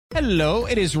Hello,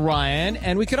 it is Ryan,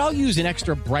 and we could all use an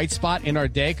extra bright spot in our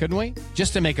day, couldn't we?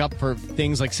 Just to make up for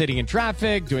things like sitting in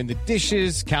traffic, doing the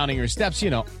dishes, counting your steps,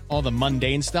 all the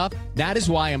mundane stuff. That is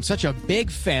why I'm such a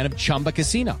big fan of Chumba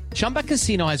Casino. Chumba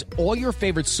Casino has all your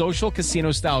favorite social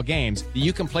casino-style games that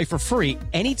you can play for free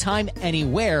anytime,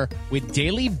 anywhere with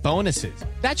daily bonuses.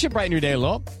 That should brighten your day a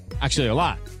little. Actually, a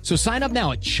lot. So sign up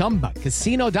now at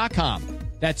ChumbaCasino.com.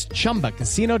 That's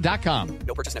ChumbaCasino.com.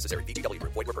 No purchase necessary. VGW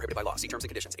Group. Void where prohibited by law. See terms and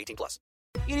conditions. 18+.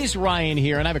 It is Ryan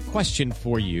here, and I have a question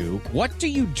for you. What do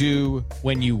you do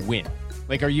when you win?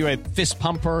 Like, are you a fist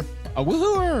pumper, a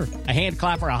woohooer, a hand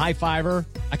clapper, a high fiver?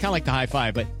 I kind of like the high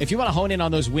five, but if you want to hone in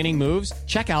on those winning moves,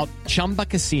 check out Chumba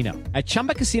Casino. At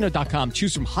ChumbaCasino.com,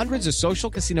 choose from hundreds of social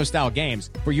casino-style games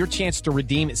for your chance to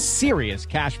redeem serious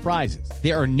cash prizes.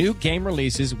 There are new game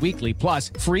releases weekly, plus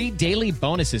free daily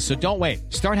bonuses, so don't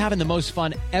wait. Start having the most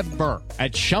fun ever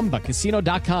at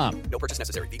ChumbaCasino.com. No purchase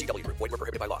necessary. VGW Group. Void where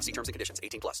prohibited by law. See terms and conditions.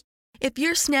 18+. If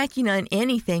you're snacking on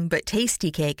anything but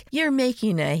Tasty Cake, you're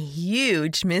making a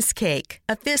huge mistake.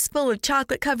 A fistful of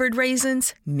chocolate-covered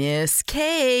raisins?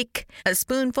 Mistake. A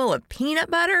spoonful of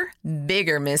peanut butter?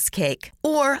 Bigger mistake.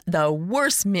 Or the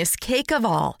worst mistake of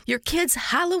all, your kid's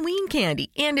Halloween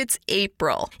candy, and it's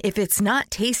April. If it's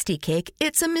not Tasty Cake,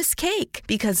 it's a mistake,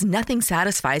 because nothing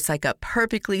satisfies like a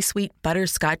perfectly sweet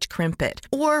butterscotch crimpet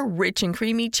or rich and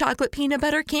creamy chocolate peanut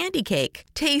butter candy cake.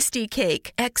 Tasty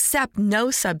Cake, accept no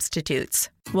substitutes.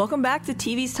 Welcome back to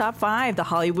TV's Top 5, the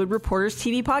Hollywood Reporters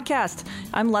TV podcast.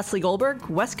 I'm Leslie Goldberg,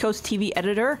 West Coast TV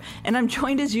editor, and I'm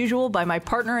joined as usual by my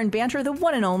partner in banter, the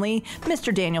one and only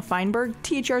Mr. Daniel Feinberg,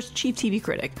 THR's chief TV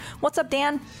critic. What's up,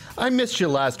 Dan? I missed you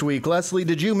last week. Leslie,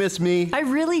 did you miss me? I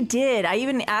really did. I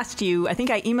even asked you, I think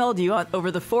I emailed you over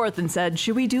the 4th and said,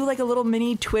 should we do like a little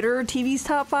mini Twitter TV's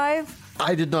Top 5?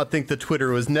 I did not think that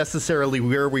Twitter was necessarily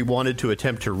where we wanted to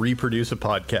attempt to reproduce a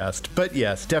podcast. But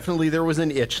yes, definitely there was an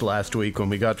itch last week when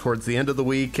we got towards the end of the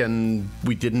week and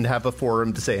we didn't have a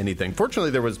forum to say anything.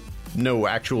 Fortunately, there was no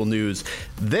actual news.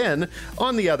 Then,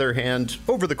 on the other hand,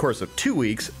 over the course of 2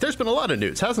 weeks, there's been a lot of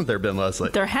news, hasn't there been, Leslie?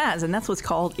 There has, and that's what's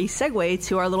called a segue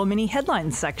to our little mini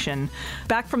headlines section.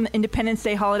 Back from the Independence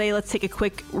Day holiday, let's take a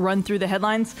quick run through the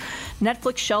headlines.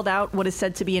 Netflix shelled out what is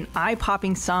said to be an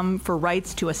eye-popping sum for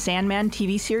rights to a Sandman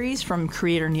TV series from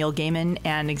creator Neil Gaiman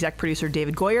and exec producer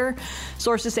David Goyer.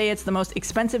 Sources say it's the most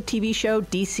expensive TV show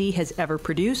DC has ever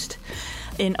produced.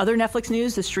 In other Netflix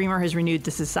news, the streamer has renewed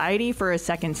The Society for a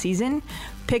second season,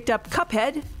 picked up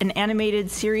Cuphead, an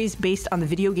animated series based on the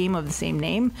video game of the same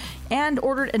name, and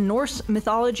ordered a Norse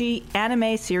mythology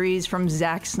anime series from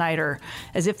Zack Snyder.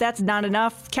 As if that's not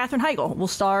enough, Katherine Heigl will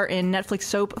star in Netflix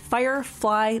soap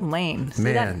Firefly Lane.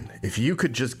 Man, if you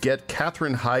could just get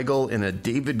Katherine Heigl in a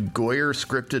David Goyer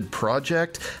scripted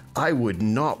project, I would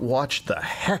not watch the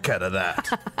heck out of that.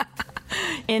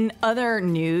 In other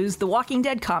news, the Walking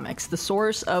Dead comics, the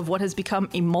source of what has become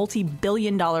a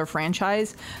multi-billion-dollar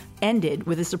franchise, ended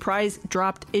with a surprise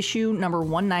dropped issue number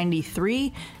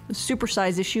 193. A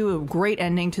supersized issue, a great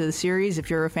ending to the series if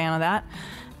you're a fan of that.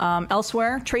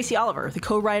 Elsewhere, Tracy Oliver, the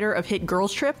co-writer of hit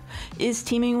Girls Trip, is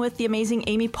teaming with the amazing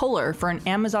Amy Poehler for an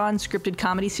Amazon scripted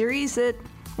comedy series that,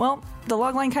 well, the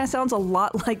logline kind of sounds a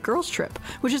lot like Girls Trip,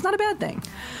 which is not a bad thing.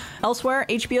 Elsewhere,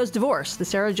 HBO's Divorce, the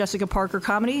Sarah Jessica Parker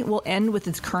comedy, will end with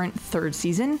its current 3rd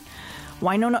season.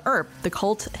 Wynonna Earp, the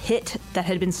cult hit that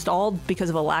had been stalled because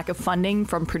of a lack of funding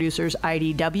from producers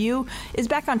IDW, is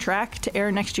back on track to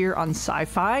air next year on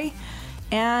Sci-Fi.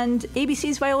 And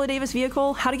ABC's Viola Davis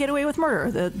vehicle, How to Get Away with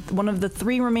Murder, one of the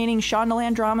 3 remaining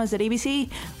Shondaland dramas at ABC,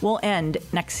 will end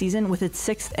next season with its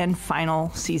 6th and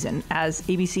final season, as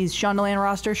ABC's Shondaland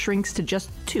roster shrinks to just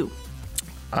 2.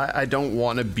 I don't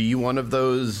want to be one of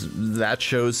those that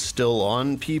show's still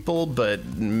on people, but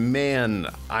man,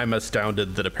 I'm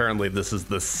astounded that apparently this is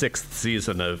the 6th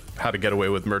season of How to Get Away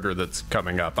with Murder that's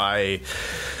coming up. I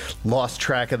lost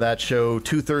track of that show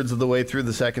 2/3 of the way through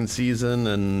the 2nd season,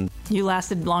 and you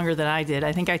lasted longer than I did.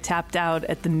 I think I tapped out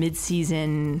at the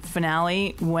mid-season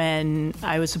finale when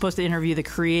I was supposed to interview the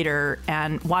creator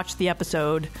and watched the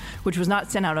episode, which was not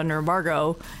sent out under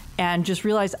embargo, and just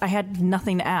realized I had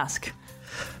nothing to ask.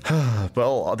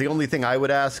 Well, the only thing I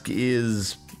would ask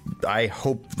is I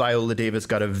hope Viola Davis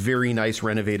got a very nice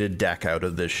renovated deck out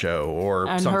of this show, or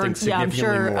and something significantly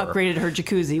I'm sure more. Upgraded her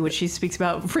jacuzzi, which she speaks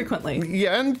about frequently.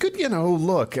 Yeah, and good,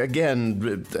 look,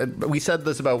 again, we said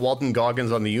this about Walton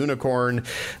Goggins on The Unicorn.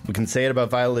 We can say it about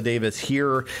Viola Davis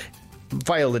here.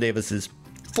 Viola Davis is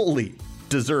fully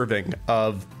deserving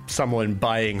of someone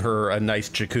buying her a nice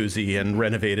jacuzzi and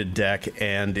renovated deck,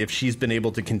 and if she's been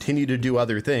able to continue to do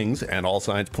other things, and all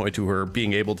signs point to her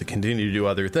being able to continue to do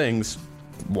other things,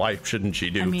 why shouldn't she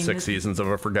do 6 seasons of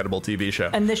a forgettable TV show?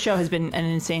 And this show has been an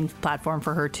insane platform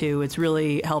for her, too. It's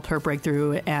really helped her break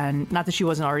through. And not that she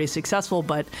wasn't already successful,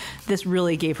 but this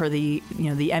really gave her the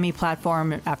Emmy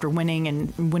platform after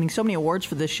winning so many awards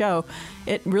for this show.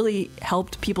 It really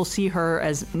helped people see her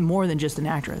as more than just an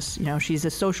actress. She's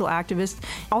a social activist.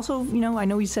 Also, I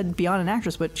know you said beyond an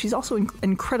actress, but she's also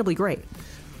incredibly great.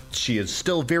 She is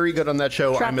still very good on that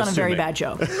show. Trapped on a very bad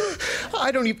show.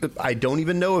 I don't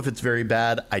even know if it's very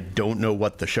bad. I don't know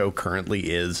what the show currently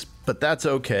is, but that's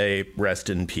okay. Rest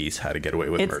in peace. How to Get Away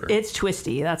with Murder. It's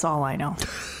twisty. That's all I know.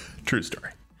 True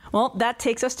story. Well, that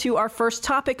takes us to our first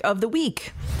topic of the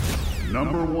week.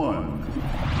 Number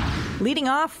 1. Leading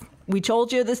off, we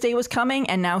told you this day was coming,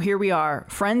 and now here we are.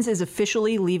 Friends is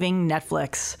officially leaving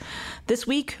Netflix. This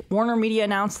week, Warner Media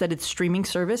announced that its streaming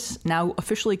service, now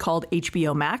officially called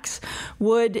HBO Max,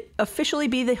 would officially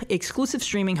be the exclusive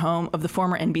streaming home of the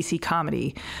former NBC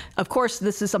comedy. Of course,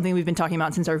 this is something we've been talking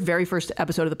about since our very first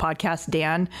episode of the podcast,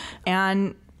 Dan.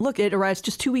 And look, it arrives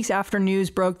just 2 weeks after news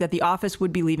broke that The Office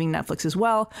would be leaving Netflix as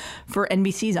well for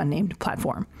NBC's unnamed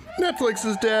platform. Netflix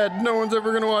is dead. No one's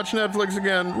ever going to watch Netflix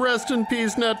again. Rest in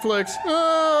peace, Netflix.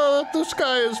 Oh, the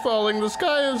sky is falling. The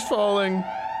sky is falling.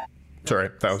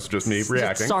 Sorry, that was just me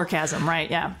reacting. Sarcasm, right?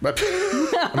 Yeah.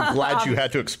 I'm glad you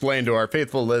had to explain to our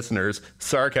faithful listeners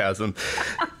sarcasm.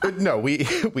 No, we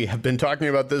have been talking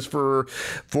about this for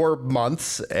 4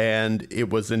 months, and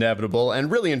it was inevitable.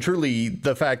 And really and truly,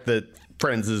 the fact that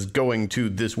Friends is going to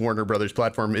this Warner Brothers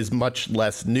platform is much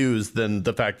less news than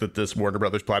the fact that this Warner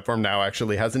Brothers platform now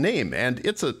actually has a name, and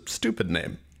it's a stupid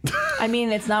name. I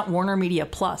mean, it's not Warner Media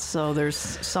Plus, so there's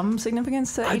some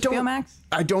significance to HBO Max?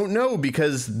 I don't know,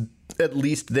 because at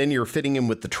least then you're fitting in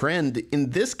with the trend.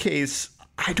 In this case,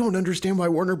 I don't understand why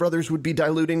Warner Brothers would be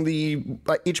diluting the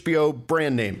HBO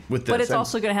brand name with this. But it's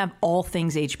also going to have all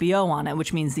things HBO on it,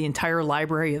 which means the entire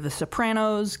library of The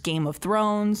Sopranos, Game of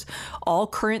Thrones, all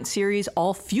current series,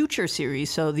 all future series.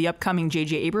 So the upcoming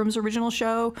J.J. Abrams original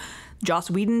show,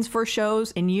 Joss Whedon's first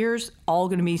shows in years, all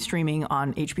going to be streaming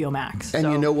on HBO Max.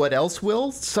 And you know what else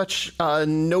will? Such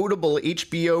notable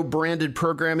HBO-branded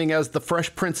programming as The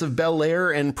Fresh Prince of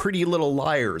Bel-Air and Pretty Little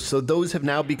Liars. So those have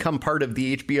now become part of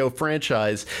the HBO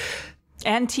franchise.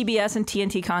 And TBS and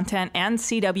TNT content and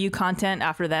CW content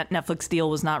after that Netflix deal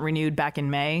was not renewed back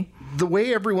in May. The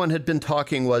way everyone had been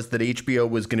talking was that HBO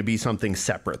was going to be something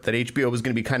separate, that HBO was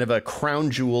going to be kind of a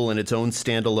crown jewel in its own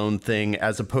standalone thing,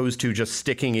 as opposed to just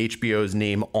sticking HBO's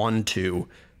name onto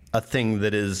a thing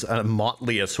that is a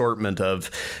motley assortment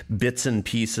of bits and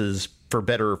pieces, for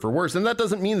better or for worse. And that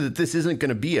doesn't mean that this isn't going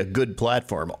to be a good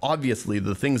platform. Obviously,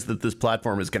 the things that this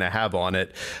platform is going to have on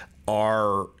it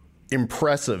are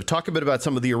impressive. Talk a bit about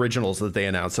some of the originals that they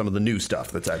announced, some of the new stuff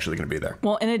that's actually going to be there.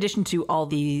 Well, in addition to all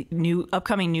the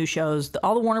upcoming new shows,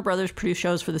 all the Warner Brothers produced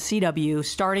shows for the CW,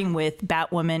 starting with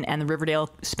Batwoman and the Riverdale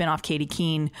spinoff Katie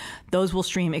Keene, those will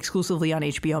stream exclusively on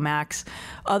HBO Max.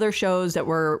 Other shows that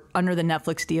were under the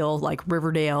Netflix deal, like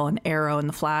Riverdale and Arrow and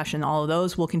The Flash and all of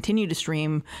those, will continue to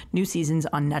stream new seasons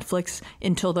on Netflix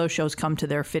until those shows come to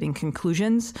their fitting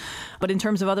conclusions. But in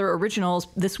terms of other originals,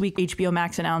 this week HBO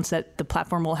Max announced that the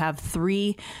platform will have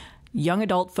 3 young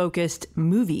adult-focused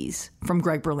movies from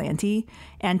Greg Berlanti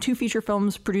and 2 feature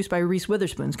films produced by Reese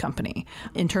Witherspoon's company.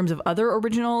 In terms of other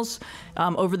originals,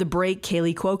 over the break,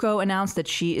 Kaylee Cuoco announced that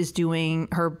she is doing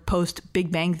her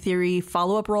post-Big Bang Theory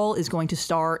follow-up role is going to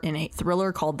star in a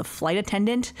thriller called The Flight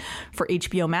Attendant for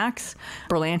HBO Max.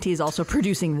 Berlanti is also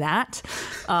producing that.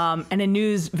 And in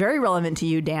news very relevant to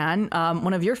you, Dan,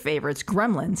 one of your favorites,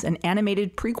 Gremlins, an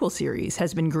animated prequel series,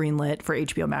 has been greenlit for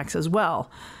HBO Max as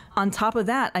well. On top of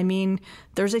that, I mean,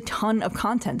 there's a ton of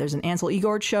content. There's an Ansel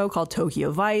Elgort show called Tokyo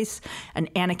Vice, an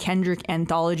Anna Kendrick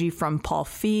anthology from Paul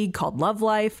Feig called Love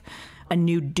Life, a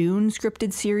new Dune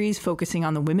scripted series focusing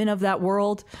on the women of that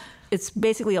world. It's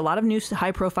basically a lot of new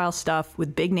high-profile stuff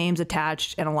with big names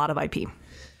attached and a lot of IP.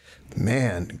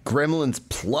 Man, Gremlins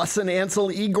plus an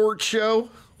Ansel Elgort show?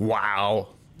 Wow.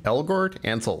 Elgort?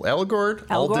 Ansel Elgort?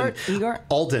 Elgort?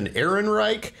 Alden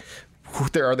Ehrenreich?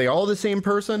 Are they all the same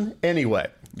person? Anyway.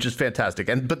 Just fantastic.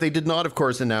 But they did not, of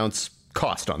course, announce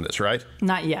cost on this, right?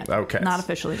 Not yet. Okay. Not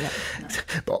officially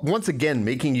yet. Once again,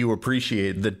 making you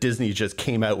appreciate that Disney just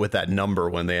came out with that number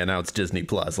when they announced Disney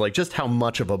Plus. Like, just how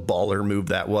much of a baller move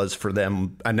that was for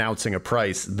them announcing a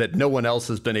price that no one else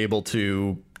has been able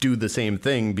to do the same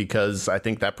thing, because I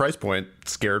think that price point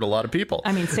scared a lot of people.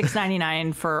 I mean,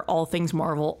 $6.99 for all things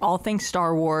Marvel, all things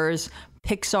Star Wars,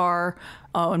 Pixar.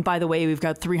 Oh, and by the way, we've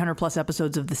got 300 plus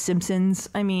episodes of The Simpsons.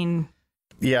 I mean...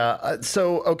 Yeah.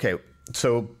 So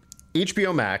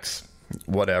HBO Max,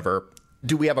 whatever.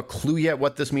 Do we have a clue yet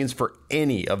what this means for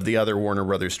any of the other Warner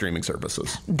Brothers streaming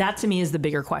services? That to me is the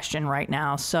bigger question right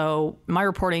now. So my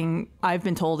reporting, I've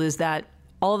been told, is that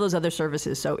all of those other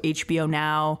services, so HBO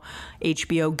Now,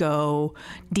 HBO Go,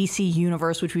 DC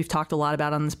Universe, which we've talked a lot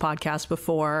about on this podcast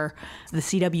before, the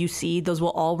CWC, those will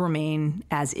all remain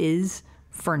as is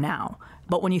for now.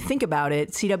 But when you think about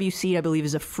it, CWC, I believe,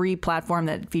 is a free platform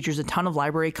that features a ton of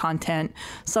library content,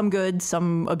 some good,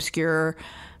 some obscure,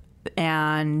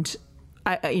 and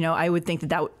I would think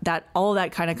that all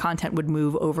that kind of content would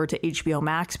move over to HBO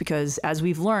Max because, as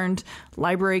we've learned,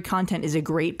 library content is a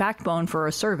great backbone for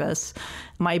a service.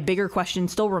 My bigger question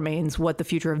still remains what the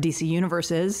future of DC Universe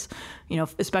is,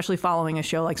 especially following a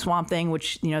show like Swamp Thing,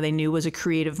 which, they knew was a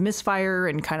creative misfire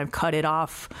and kind of cut it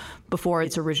off before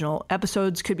its original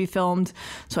episodes could be filmed.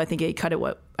 So I think it cut it,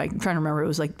 I'm trying to remember, it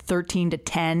was like 13 to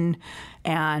 10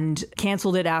 and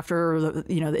canceled it after,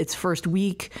 its first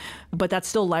week. But that's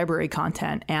still library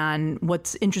content. And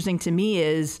what's interesting to me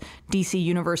is DC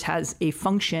Universe has a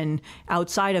function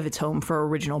outside of its home for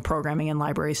original programming and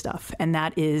library stuff. And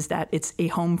that is that it's a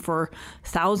home for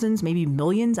thousands, maybe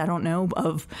millions, I don't know,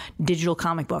 of digital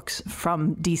comic books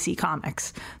from DC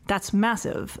Comics. That's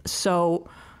massive. So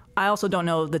I also don't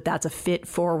know that that's a fit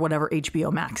for whatever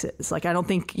HBO Max is. Like, I don't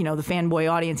think, the fanboy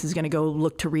audience is going to go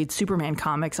look to read Superman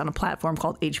comics on a platform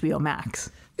called HBO Max.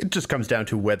 It just comes down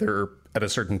to whether at a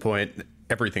certain point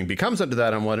everything becomes under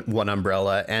that on one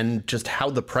umbrella, and just how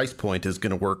the price point is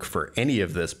going to work for any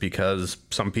of this, because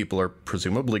some people are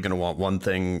presumably going to want one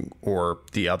thing or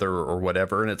the other or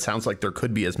whatever. And it sounds like there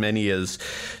could be as many as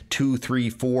 2, 3,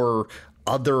 4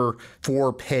 other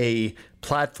for-pay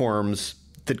platforms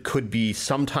that could be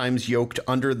sometimes yoked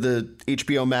under the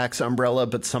HBO Max umbrella,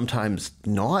 but sometimes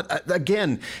not.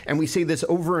 Again, and we say this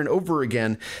over and over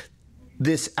again,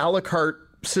 this a la carte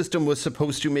system was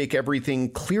supposed to make everything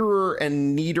clearer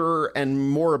and neater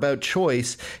and more about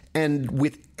choice. And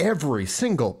with every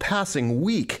single passing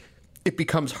week, it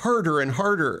becomes harder and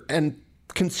harder. And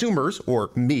consumers, or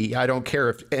me, I don't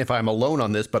care if I'm alone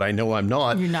on this, but I know I'm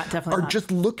not. You're not, definitely are not. Just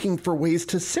looking for ways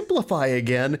to simplify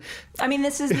again. I mean,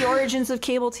 this is the origins of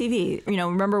cable TV.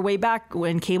 Remember way back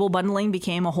when cable bundling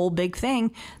became a whole big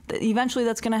thing, that eventually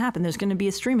that's going to happen. There's going to be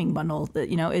a streaming bundle.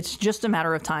 It's just a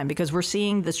matter of time because we're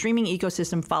seeing the streaming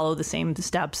ecosystem follow the same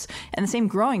steps and the same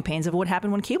growing pains of what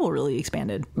happened when cable really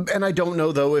expanded. And I don't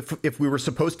know, though, if we were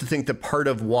supposed to think that part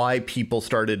of why people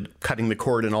started cutting the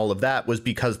cord and all of that was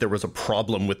because there was a problem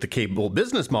with the cable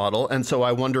business model. And so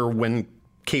I wonder when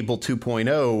Cable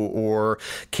 2.0 or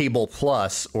Cable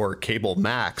Plus or Cable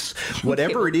Max,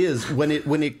 whatever it is, when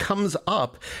it comes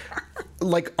up,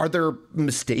 like, are there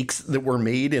mistakes that were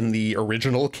made in the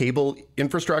original cable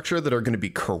infrastructure that are going to be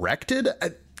corrected?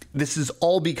 This is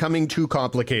all becoming too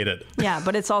complicated. Yeah,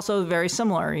 but it's also very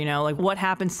similar, like what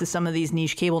happens to some of these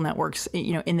niche cable networks,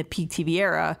 in the peak TV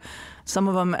era. Some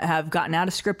of them have gotten out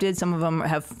of scripted. Some of them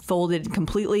have folded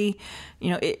completely.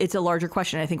 It's a larger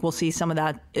question. I think we'll see some of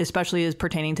that, especially as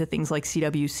pertaining to things like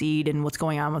CW Seed and what's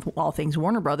going on with all things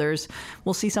Warner Brothers.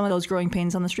 We'll see some of those growing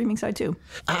pains on the streaming side, too.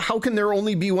 How can there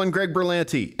only be one Greg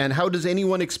Berlanti? And how does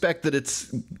anyone expect that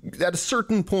it's at a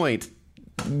certain point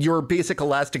your basic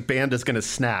elastic band is going to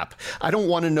snap? I don't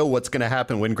want to know what's going to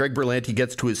happen when Greg Berlanti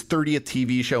gets to his 30th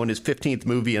TV show and his 15th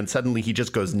movie and suddenly he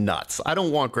just goes nuts. I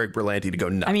don't want Greg Berlanti to go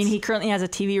nuts. I mean, he currently has a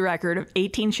TV record of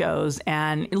 18 shows.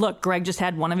 And look, Greg just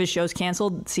had one of his shows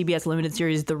canceled, CBS limited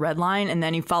series The Red Line, and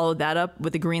then he followed that up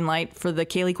with the green light for the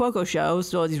Kaylee Cuoco show.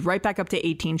 So he's right back up to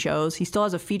 18 shows. He still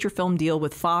has a feature film deal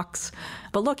with Fox.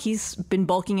 But look, he's been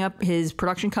bulking up his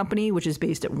production company, which is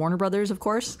based at Warner Brothers, of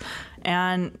course.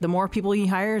 And the more people he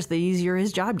hires, the easier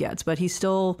his job gets. But he's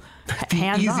still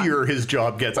hands-on. The easier his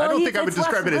job gets. Well, I don't think I would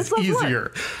describe it as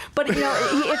easier. But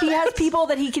if he has people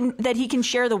that he can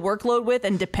share the workload with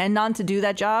and depend on to do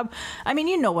that job, I mean,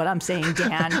 you know what I'm saying,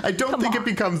 Dan. I don't think it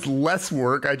becomes less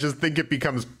work. I just think it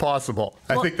becomes possible.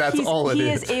 Well, I think that's all it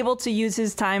is. He is able to use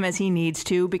his time as he needs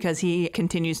to because he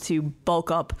continues to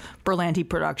bulk up Berlanti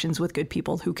Productions with good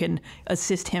people who can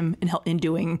assist him in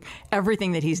doing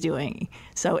everything that he's doing.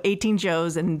 So 18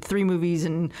 shows and 3 movies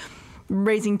and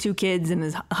raising 2 kids and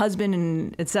his husband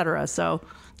and et cetera. So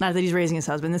not that he's raising his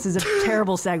husband. This is a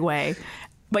terrible segue,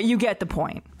 but you get the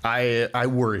point. I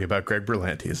worry about Greg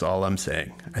Berlanti is all I'm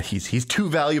saying. He's too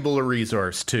valuable a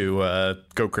resource to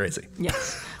go crazy.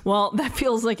 Yes. Well, that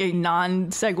feels like a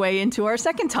non-segue into our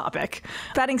second topic.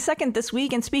 Batting second this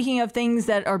week, and speaking of things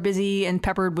that are busy and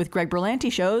peppered with Greg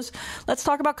Berlanti shows, let's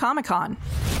talk about Comic-Con.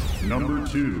 Number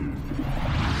 2.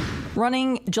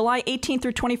 Running July 18th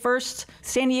through 21st,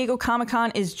 San Diego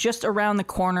Comic-Con is just around the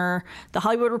corner. The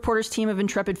Hollywood Reporters team of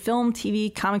intrepid film,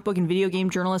 TV, comic book, and video game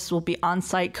journalists will be on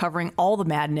site covering all the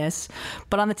madness.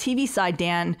 But on the TV side,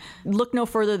 Dan, look no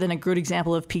further than a good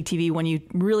example of peak TV when you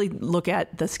really look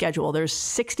at the schedule. There's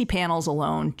 60 panels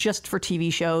alone just for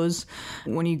TV shows.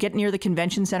 When you get near the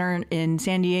convention center in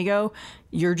San Diego,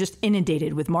 you're just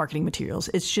inundated with marketing materials.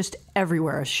 It's just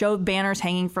everywhere. Show banners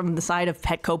hanging from the side of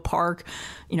Petco Park,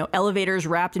 elevators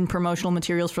wrapped in promotional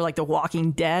materials for like The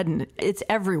Walking Dead, and it's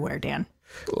everywhere, Dan.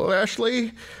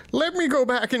 Leslie, let me go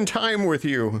back in time with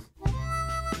you.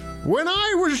 When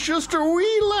I was just a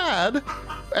wee lad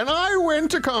and I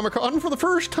went to Comic-Con for the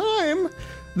first time,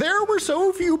 there were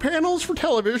so few panels for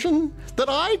television that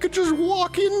I could just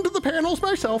walk into the panels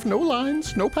myself. No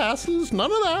lines, no passes,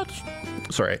 none of that.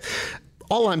 Sorry.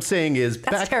 All I'm saying is...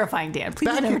 That's terrifying, Dan.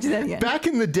 Please never do that again. Back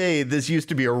in the day, this used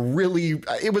to be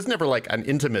it was never like an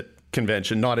intimate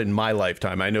convention, not in my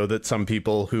lifetime. I know that some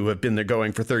people who have been there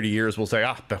going for 30 years will say,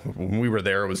 when we were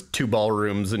there, it was 2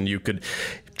 ballrooms and you could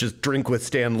just drink with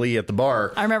Stan Lee at the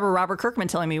bar. I remember Robert Kirkman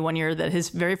telling me one year that his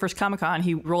very first Comic-Con,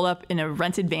 he rolled up in a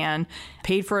rented van,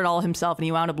 paid for it all himself, and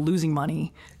he wound up losing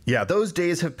money. Yeah, those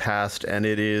days have passed, and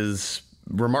it is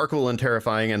remarkable and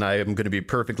terrifying, and I am going to be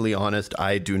perfectly honest,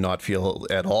 I do not feel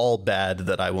at all bad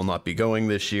that I will not be going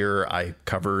this year. I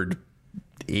covered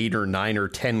 8 or 9 or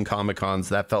 10 Comic-Cons.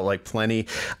 That felt like plenty.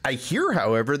 I hear,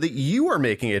 however, that you are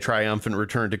making a triumphant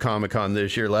return to Comic-Con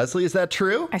this year. Leslie, is that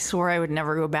true? I swore I would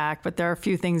never go back, but there are a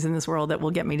few things in this world that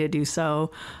will get me to do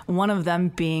so. One of them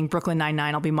being Brooklyn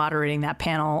Nine-Nine. I'll be moderating that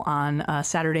panel on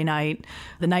Saturday night,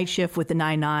 the night shift with the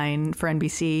 9-9 for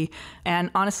NBC.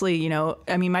 And honestly,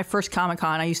 my first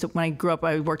Comic-Con, when I grew up,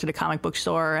 I worked at a comic book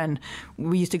store, and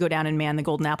we used to go down and man the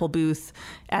Golden Apple booth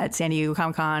at San Diego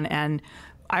Comic-Con, and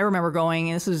I remember going,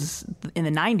 and this was in the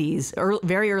 90s,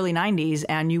 very early 90s,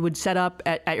 and you would set up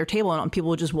at your table and people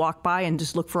would just walk by and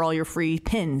just look for all your free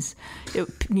pins.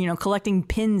 Collecting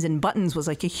pins and buttons was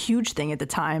like a huge thing at the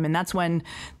time, and that's when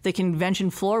the convention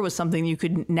floor was something you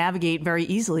could navigate very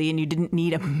easily, and you didn't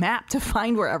need a map to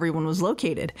find where everyone was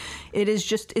located.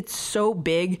 It's so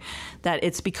big that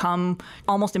it's become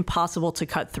almost impossible to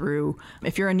cut through.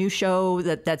 If you're a new show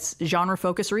that's genre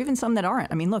focused, or even some that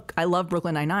aren't. I mean, look, I love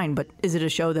Brooklyn Nine-Nine, but is it a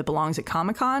show that belongs at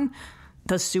Comic-Con?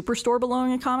 Does Superstore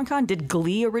belong at Comic-Con? Did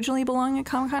Glee originally belong at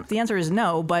Comic-Con? The answer is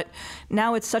no, but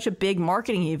now it's such a big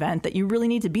marketing event that you really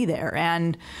need to be there.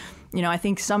 And, I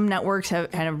think some networks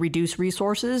have kind of reduced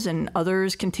resources and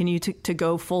others continue to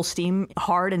go full steam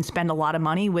hard and spend a lot of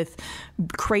money with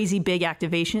crazy big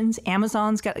activations.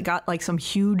 Amazon's got like some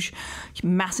huge,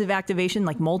 massive activation,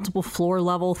 like multiple floor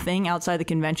level thing outside the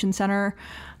convention center.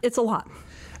 It's a lot.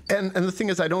 And the thing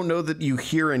is, I don't know that you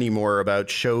hear anymore about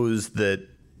shows that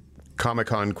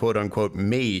Comic-Con, quote unquote,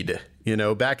 made.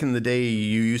 Back in the day,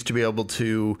 you used to be able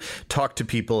to talk to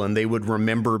people and they would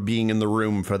remember being in the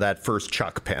room for that first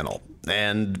Chuck panel.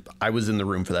 And I was in the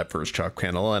room for that first Chuck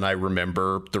panel, and I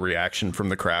remember the reaction from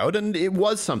the crowd. And it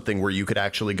was something where you could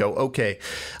actually go, okay,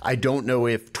 I don't know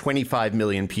if 25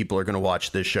 million people are going to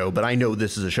watch this show, but I know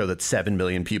this is a show that 7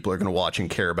 million people are going to watch and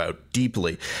care about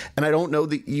deeply. And I don't know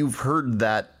that you've heard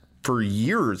that for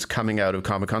years coming out of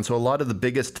Comic-Con. So a lot of the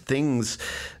biggest things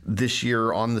this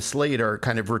year on the slate are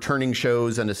kind of returning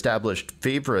shows and established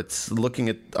favorites. Looking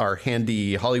at our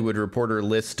handy Hollywood Reporter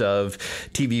list of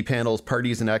TV panels,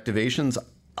 parties, and activations,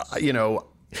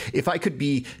 if I could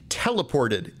be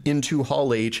teleported into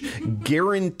Hall H,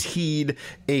 guaranteed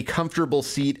a comfortable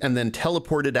seat, and then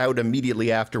teleported out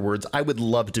immediately afterwards, I would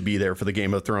love to be there for the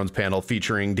Game of Thrones panel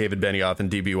featuring David Benioff and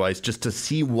D.B. Weiss, just to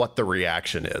see what the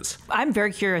reaction is. I'm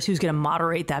very curious who's going to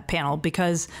moderate that panel,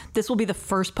 because this will be the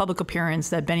first public appearance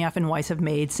that Benioff and Weiss have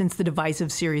made since the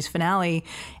Divisive series finale.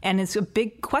 And it's a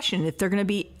big question if they're going to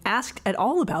be asked at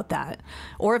all about that,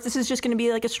 or if this is just going to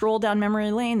be like a stroll down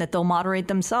memory lane that they'll moderate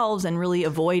themselves and really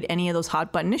avoid any of those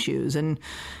hot button issues. And,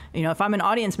 if I'm an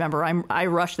audience member, I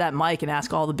rush that mic and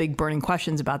ask all the big burning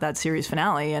questions about that series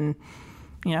finale. And,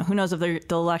 who knows if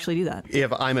they'll actually do that.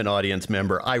 If I'm an audience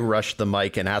member, I rush the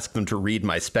mic and ask them to read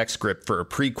my spec script for a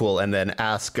prequel and then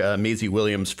ask Maisie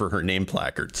Williams for her name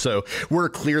placard. So we're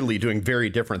clearly doing very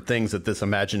different things at this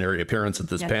imaginary appearance at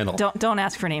this panel. Don't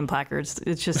ask for name placards.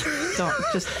 It's just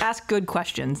just ask good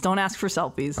questions. Don't ask for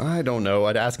selfies. I don't know.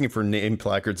 Asking for name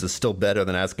placards is still better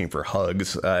than asking for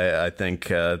hugs. I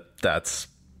think that's...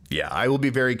 Yeah, I will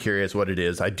be very curious what it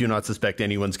is. I do not suspect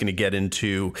anyone's going to get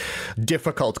into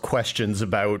difficult questions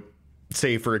about,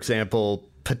 say, for example,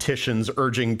 petitions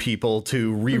urging people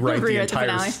to rewrite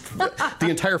the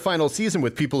entire final season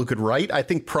with people who could write, I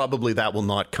think probably that will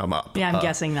not come up. Yeah, I'm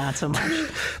guessing not so much.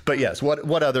 But yes,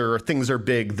 what other things are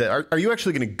big that are you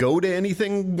actually going to go to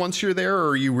anything once you're there, or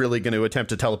are you really going to attempt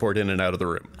to teleport in and out of the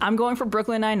room? I'm going for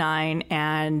Brooklyn Nine-Nine,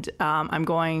 and I'm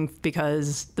going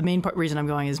because the main reason I'm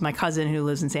going is my cousin who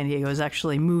lives in San Diego is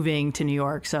actually moving to New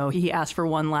York, so he asked for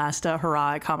one last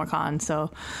hurrah at Comic-Con,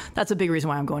 so that's a big reason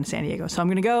why I'm going to San Diego. So I'm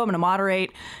going to go, I'm going to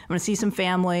moderate, I'm going to see some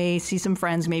family, see some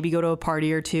friends, maybe go to a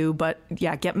party or two. But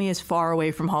yeah, get me as far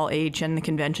away from Hall H and the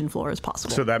convention floor as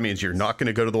possible. So that means you're not going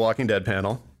to go to the Walking Dead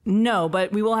panel? No,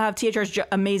 but we will have THR's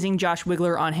amazing Josh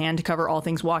Wigler on hand to cover all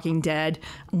things Walking Dead.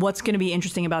 What's going to be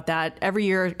interesting about that, every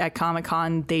year at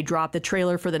Comic-Con, they drop the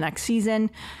trailer for the next season.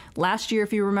 Last year,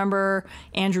 if you remember,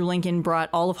 Andrew Lincoln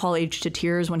brought all of Hall H to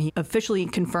tears when he officially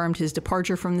confirmed his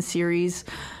departure from the series.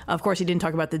 Of course, he didn't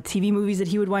talk about the TV movies that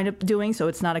he would wind up doing, so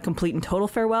it's not a complete and total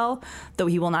farewell, though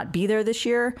he will not be there this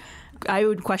year. I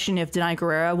would question if Danai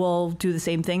Gurira will do the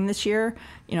same thing this year.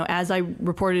 You know, as I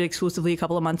reported exclusively a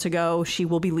couple of months ago, she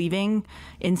will be leaving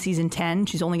in season 10.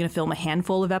 She's only going to film a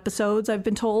handful of episodes, I've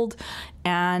been told.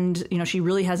 And, you know, she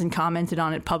really hasn't commented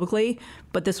on it publicly.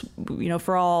 But this, you know,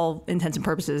 for all intents and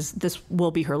purposes, this will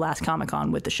be her last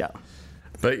Comic-Con with the show.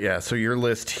 But yeah, so your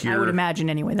list here... I would imagine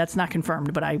anyway. That's not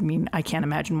confirmed, but I mean, I can't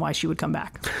imagine why she would come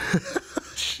back.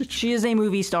 She is a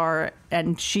movie star,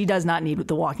 and she does not need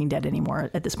The Walking Dead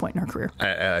anymore at this point in her career.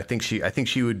 I think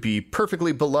she would be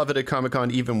perfectly beloved at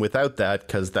Comic-Con even without that,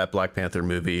 because that Black Panther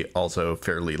movie also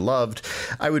fairly loved.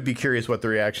 I would be curious what the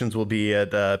reactions will be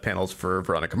at panels for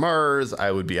Veronica Mars.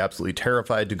 I would be absolutely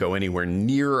terrified to go anywhere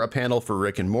near a panel for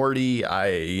Rick and Morty.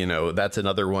 That's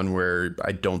another one where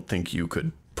I don't think you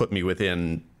could put me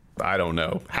within, I don't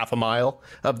know, half a mile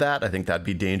of that. I think that'd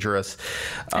be dangerous.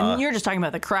 And you're just talking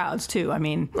about the crowds, too. I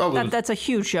mean, that's a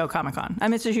huge show, Comic-Con. I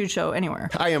mean, it's a huge show anywhere.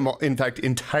 I am, in fact,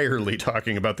 entirely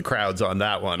talking about the crowds on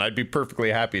that one. I'd be perfectly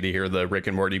happy to hear the Rick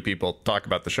and Morty people talk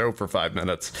about the show for 5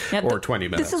 minutes or 20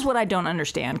 minutes. This is what I don't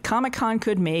understand. Comic-Con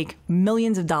could make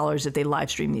millions of dollars if they live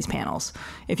stream these panels.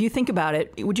 If you think about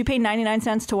it, would you pay 99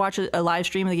 cents to watch a live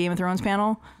stream of the Game of Thrones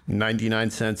panel?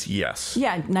 99 cents, yes.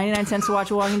 Yeah, 99 cents to watch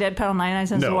a Walking Dead panel, 99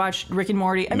 cents to watch Rick and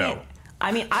Morty.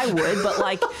 I mean, I would, but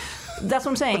like, that's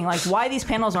what I'm saying. Like, why these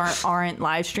panels aren't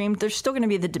live streamed? There's still going to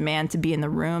be the demand to be in the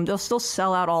room. They'll still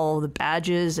sell out all the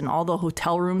badges and all the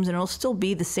hotel rooms, and it'll still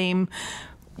be the same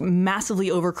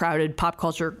massively overcrowded pop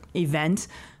culture event.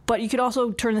 But you could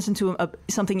also turn this into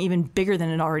something even bigger than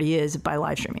it already is by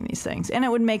live streaming these things. And it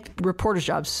would make reporters'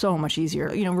 jobs so much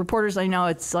easier. You know, reporters, I know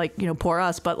it's like, you know, poor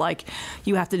us, but like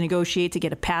you have to negotiate to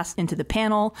get a pass into the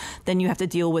panel. Then you have to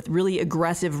deal with really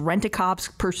aggressive rent-a-cops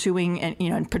pursuing and, you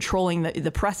know, and patrolling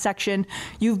the press section.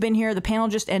 You've been here. The panel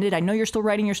just ended. I know you're still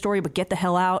writing your story, but get the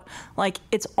hell out. Like,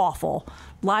 it's awful.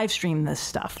 Live stream this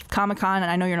stuff. Comic-Con, and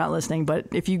I know you're not listening, but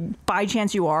if you, by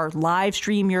chance you are, live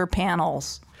stream your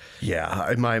panels.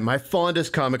 Yeah, my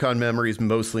fondest Comic-Con memories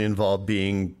mostly involve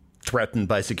being threatened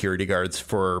by security guards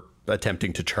for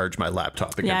attempting to charge my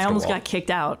laptop against a wall. Yeah, I almost got kicked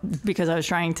out because I was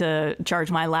trying to charge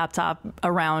my laptop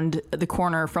around the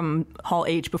corner from Hall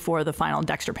H before the final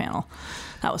Dexter panel.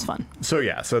 That was fun.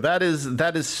 So that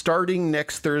is starting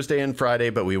next Thursday and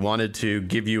Friday, but we wanted to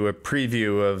give you a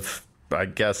preview of, I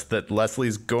guess, that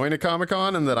Leslie's going to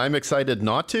Comic-Con and that I'm excited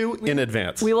not to in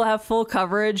advance. We will have full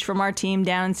coverage from our team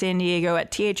down in San Diego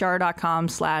at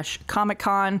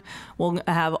thr.com/Comic-Con. We'll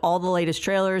have all the latest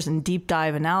trailers and deep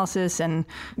dive analysis. And,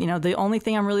 you know, the only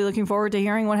thing I'm really looking forward to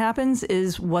hearing what happens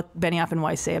is what Benioff and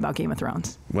Weiss say about Game of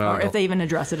Thrones. Well, or if they even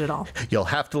address it at all. You'll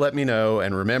have to let me know.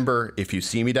 And remember, if you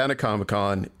see me down at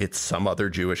Comic-Con, it's some other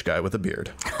Jewish guy with a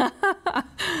beard.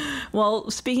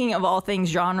 Well, speaking of all things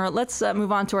genre, let's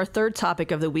move on to our third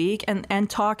topic of the week and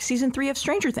talk season 3 of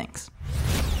Stranger Things.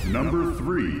 Number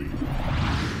 3.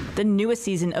 The newest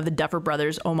season of the Duffer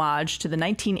Brothers homage to the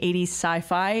 1980s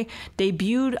sci-fi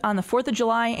debuted on the 4th of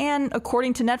July, and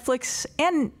according to Netflix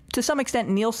and to some extent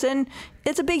Nielsen,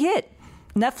 it's a big hit.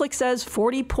 Netflix says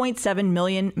 40.7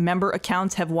 million member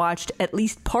accounts have watched at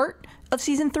least part of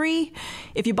season 3.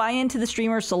 If you buy into the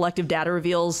streamer's selective data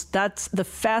reveals, that's the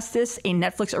fastest a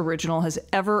Netflix original has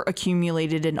ever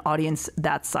accumulated an audience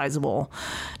that sizable.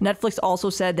 Netflix also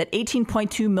said that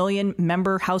 18.2 million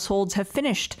member households have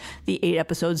finished the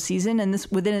 8-episode season, and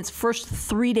this within its first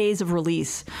 3 days of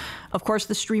release. Of course,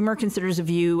 the streamer considers a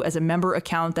view as a member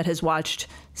account that has watched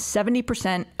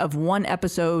 70% of one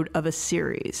episode of a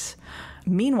series.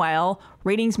 Meanwhile,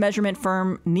 ratings measurement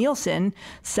firm Nielsen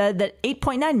said that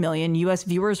 8.9 million U.S.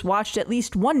 viewers watched at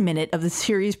least 1 minute of the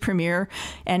series premiere,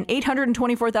 and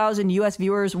 824,000 U.S.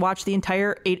 viewers watched the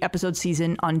entire 8-episode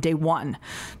season on day one.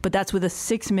 But that's with a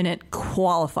 6-minute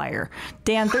qualifier.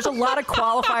 Dan, there's a lot of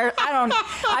qualifiers.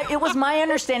 It was my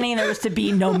understanding there was to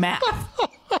be no math.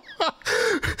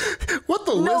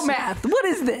 No math. What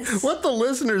is this? What the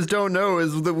listeners don't know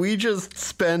is that we just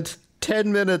spent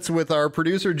 10 minutes with our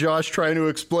producer Josh trying to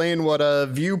explain what a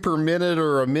view per minute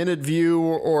or a minute view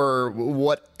or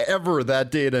whatever that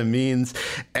data means,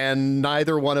 and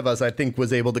neither one of us, I think,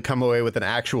 was able to come away with an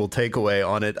actual takeaway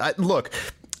on it. Look,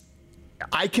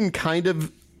 I can kind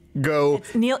of go.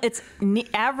 It's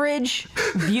average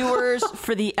viewers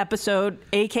for the episode,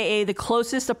 aka the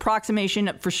closest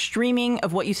approximation for streaming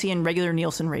of what you see in regular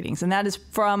Nielsen ratings, and that is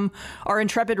from our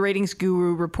intrepid ratings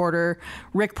guru reporter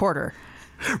Rick Porter.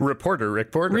 Reporter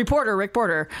Rick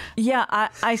Porter. Yeah,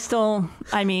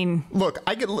 I mean... Look,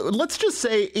 let's just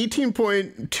say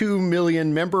 18.2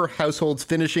 million member households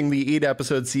finishing the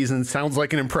 8-episode season sounds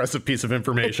like an impressive piece of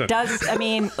information. It does. I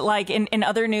mean, like in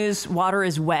other news, water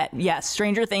is wet. Yes,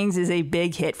 Stranger Things is a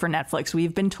big hit for Netflix.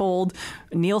 We've been told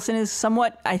Nielsen is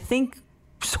somewhat, I think,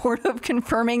 sort of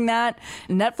confirming that.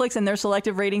 Netflix and their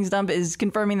selective ratings dump is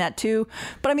confirming that too.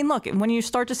 But I mean, look, when you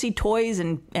start to see toys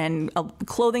and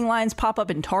clothing lines pop up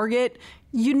in Target,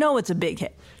 you know it's a big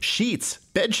hit. Sheets,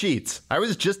 bed sheets. I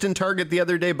was just in Target the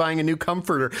other day buying a new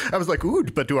comforter. I was like, ooh,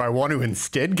 but do I want to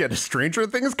instead get a Stranger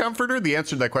Things comforter? The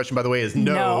answer to that question, by the way, is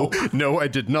no. No, I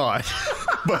did not.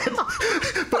 but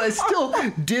I still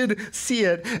did see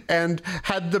it and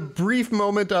had the brief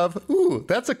moment of, ooh,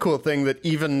 that's a cool thing that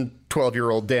even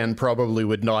 12-year-old Dan probably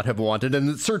would not have wanted,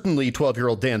 and certainly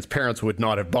 12-year-old Dan's parents would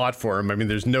not have bought for him. I mean,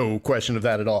 there's no question of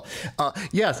that at all.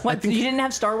 Yes. What, you didn't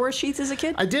have Star Wars sheets as a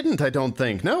kid? I didn't, I don't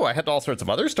think. No, I had all sorts of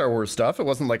other Star Wars stuff. It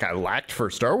wasn't like I lacked for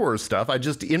Star Wars stuff. I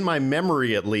just, in my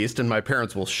memory at least, and my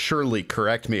parents will surely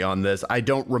correct me on this, I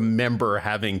don't remember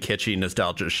having kitschy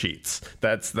nostalgia sheets.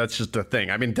 That's just a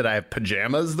thing. I mean, did I have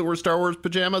pajamas that were Star Wars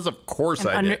pajamas? Of course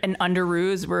I did. And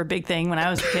underoos were a big thing when I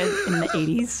was a kid in the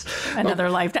 80s. Another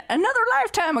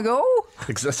lifetime ago.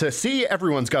 See,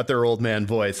 everyone's got their old man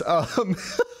voice.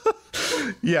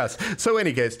 Yes. So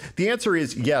any case, the answer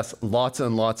is yes, lots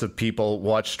and lots of people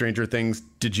watch Stranger Things.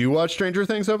 Did you watch Stranger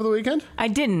Things over the weekend? I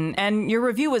didn't. And your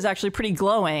review was actually pretty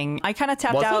glowing. I kind of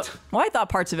tapped out. It? Well, I thought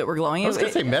parts of it were glowing. I was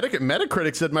going to say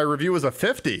Metacritic said my review was a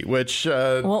 50, which...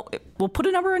 Well, we'll put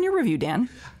a number on your review, Dan.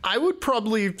 I would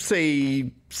probably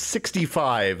say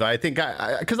 65. I think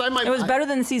because I might... It was better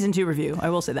than the season 2 review.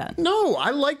 I will say that. No, I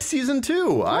liked season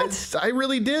 2. What? I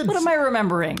really did. What am I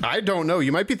remembering? I don't know.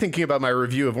 You might be thinking about my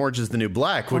review of Orange is the New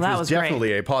Black, which was definitely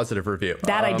great. A positive review.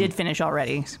 That I did finish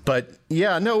already. But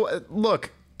yeah, no,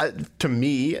 look, to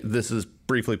me, this is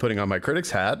briefly putting on my critics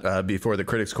hat before the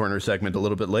Critics Corner segment a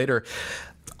little bit later.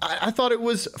 I thought it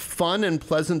was fun and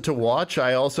pleasant to watch.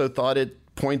 I also thought it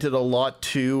pointed a lot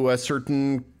to a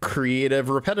certain creative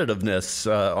repetitiveness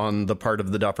on the part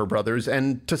of the Duffer Brothers,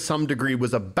 and to some degree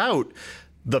was about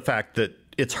the fact that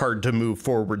it's hard to move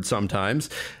forward sometimes.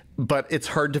 But it's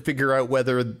hard to figure out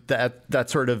whether that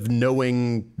sort of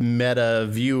knowing meta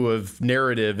view of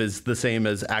narrative is the same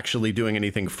as actually doing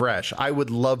anything fresh. I would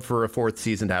love for a 4th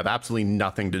season to have absolutely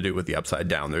nothing to do with the Upside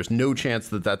Down. There's no chance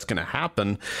that that's going to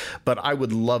happen, but I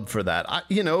would love for that.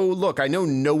 Look, I know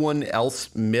no one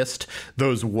else missed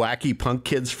those wacky punk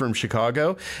kids from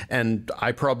Chicago, and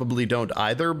I probably don't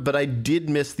either, but I did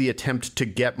miss the attempt to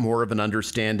get more of an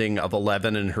understanding of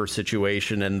Eleven and her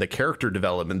situation and the character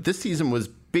development. This season was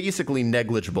basically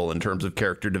negligible in terms of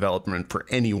character development for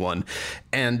anyone.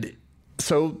 And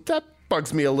so that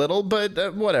bugs me a little,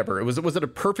 but whatever. Was it a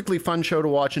perfectly fun show to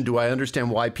watch, and do I understand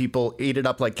why people ate it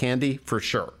up like candy? For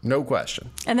sure. No question.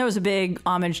 And there was a big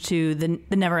homage to the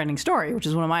Never-Ending Story, which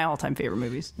is one of my all-time favorite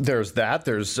movies. There's that.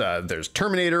 There's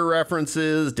Terminator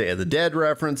references, Day of the Dead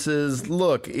references.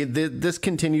 Look, this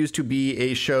continues to be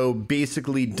a show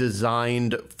basically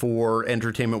designed for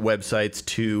entertainment websites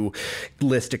to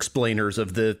list explainers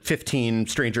of the 15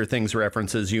 Stranger Things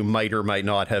references you might or might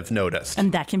not have noticed.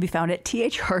 And that can be found at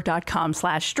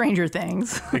thr.com/Stranger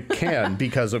Things. It can,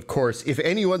 because, of course, if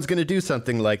anyone's going to do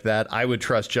something like that, I would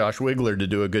trust Josh Wigler to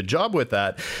do a good job with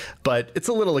that. But it's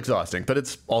a little exhausting. But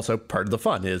it's also part of the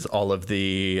fun, is all of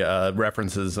the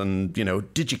references and,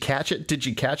 did you catch it? Did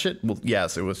you catch it? Well,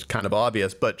 yes, it was kind of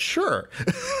obvious, but sure.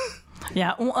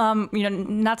 Yeah,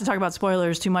 not to talk about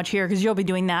spoilers too much here, because you'll be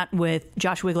doing that with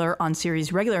Josh Wigler on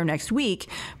Series Regular next week.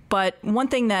 But one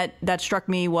thing that struck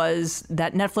me was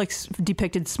that Netflix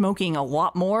depicted smoking a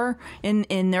lot more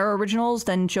in their originals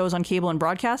than shows on cable and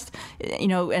broadcast.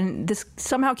 And this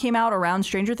somehow came out around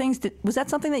Stranger Things. Was that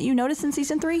something that you noticed in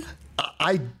season 3?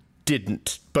 I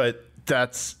didn't, but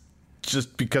that's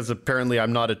just because apparently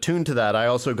I'm not attuned to that. I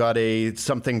also got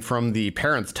something from the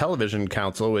Parents Television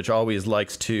Council, which always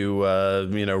likes to,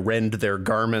 rend their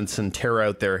garments and tear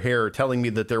out their hair, telling me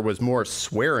that there was more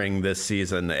swearing this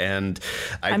season. And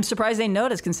I'm surprised they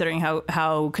noticed, considering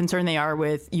how concerned they are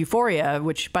with Euphoria,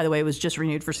 which, by the way, was just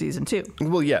renewed for season 2.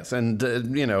 Well, yes. And,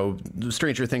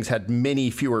 Stranger Things had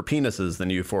many fewer penises than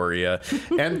Euphoria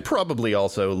and probably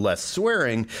also less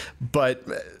swearing. But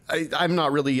I'm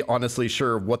not really honestly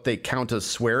sure what they count as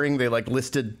swearing. They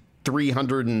listed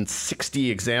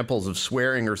 360 examples of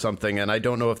swearing or something, and I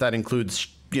don't know if that includes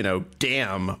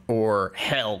damn or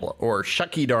hell or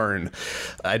shucky darn.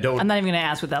 I'm not even going to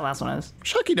ask what that last one is.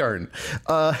 Shucky darn.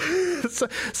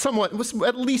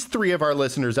 At least 3 of our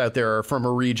listeners out there are from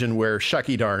a region where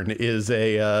shucky darn is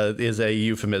a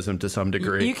euphemism to some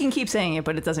degree. You can keep saying it,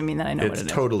 but it doesn't mean that I know what it is.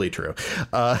 It's totally true.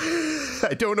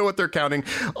 I don't know what they're counting.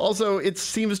 Also, it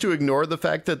seems to ignore the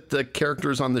fact that the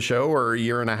characters on the show are a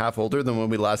year and a half older than when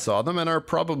we last saw them and are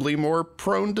probably more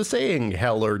prone to saying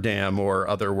hell or damn or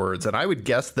other words. And I would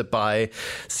guess that by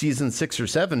season 6 or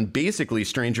 7, basically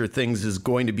Stranger Things is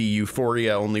going to be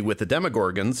Euphoria only with the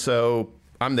Demogorgons. So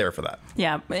I'm there for that.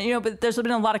 Yeah, but there's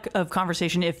been a lot of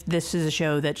conversation if this is a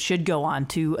show that should go on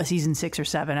to a season 6 or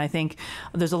 7. I think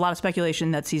there's a lot of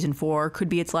speculation that season 4 could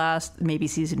be its last, maybe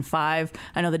season 5.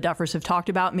 I know the Duffers have talked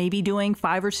about maybe doing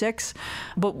 5 or 6.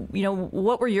 But,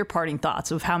 what were your parting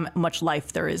thoughts of how much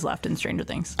life there is left in Stranger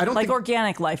Things? I don't think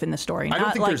organic life in the story,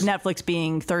 not like Netflix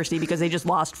being thirsty because they just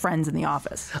lost friends in the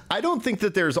office. I don't think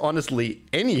that there's honestly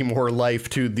any more life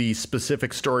to the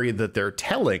specific story that they're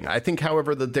telling. I think,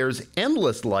 however, that there's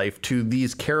endless life to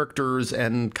these characters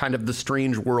and kind of the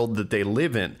strange world that they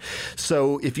live in.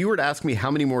 So if you were to ask me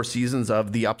how many more seasons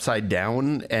of The Upside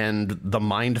Down and The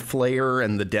Mind Flayer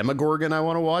and The Demogorgon I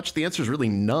want to watch, the answer is really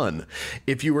none.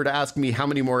 If you were to ask me how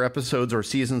many more episodes or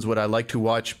seasons would I like to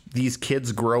watch these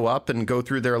kids grow up and go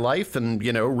through their life and,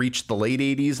 reach the late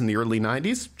 80s and the early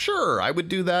 90s, sure, I would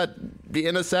do that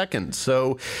in a second.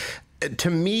 So to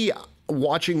me,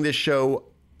 watching this show,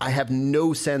 I have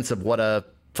no sense of what a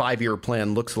 5-year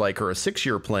plan looks like or a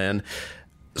 6-year plan.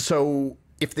 So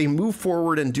if they move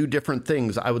forward and do different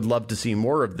things, I would love to see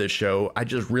more of this show. I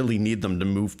just really need them to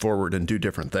move forward and do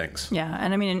different things. Yeah.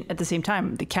 And I mean, at the same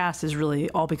time, the cast has really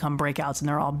all become breakouts and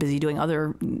they're all busy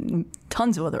doing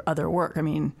tons of other work. I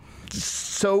mean,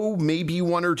 so maybe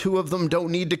 1 or 2 of them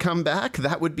don't need to come back.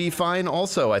 That would be fine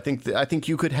also. I think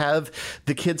you could have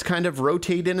the kids kind of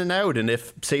rotate in and out. And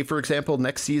if, say, for example,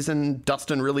 next season,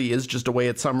 Dustin really is just away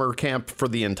at summer camp for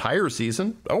the entire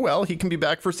season, oh, well, he can be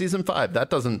back for season 5. That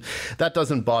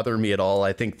doesn't bother me at all.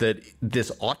 I think that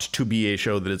this ought to be a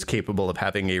show that is capable of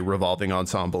having a revolving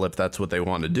ensemble if that's what they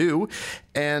want to do.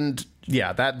 And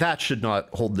yeah, that should not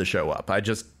hold the show up. I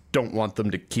just don't want them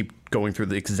to keep going through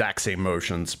the exact same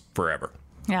motions forever.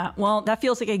 Yeah, well, that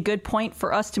feels like a good point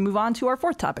for us to move on to our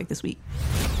 4th topic this week.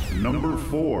 Number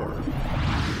 4.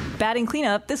 Batting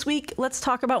cleanup. This week, let's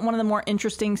talk about one of the more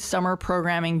interesting summer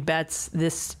programming bets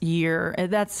this year.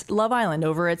 That's Love Island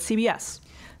over at CBS.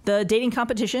 The dating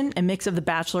competition, a mix of The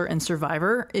Bachelor and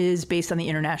Survivor, is based on the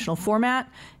international format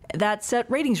that set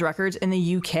ratings records in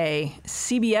the UK.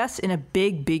 CBS, in a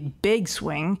big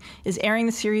swing, is airing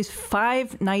the series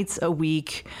 5 nights a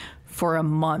week for a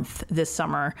month this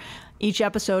summer. Each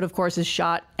episode, of course, is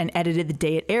shot and edited the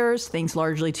day it airs, thanks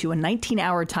largely to a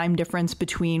 19-hour time difference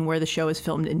between where the show is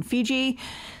filmed in Fiji.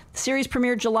 The series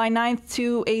premiered July 9th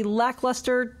to a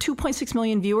lackluster 2.6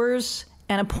 million viewers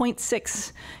and a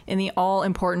 0.6 in the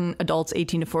all-important adults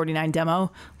 18 to 49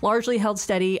 demo, largely held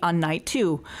steady on night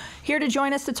 2. Here to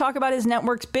join us to talk about his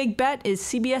network's big bet is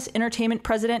CBS Entertainment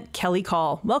President Kelly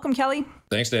Call. Welcome, Kelly.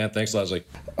 Thanks, Dan. Thanks, Leslie.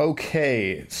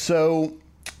 Okay, so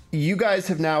you guys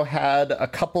have now had a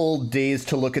couple days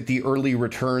to look at the early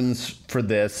returns for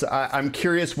this. I'm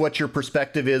curious what your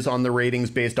perspective is on the ratings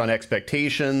based on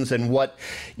expectations and what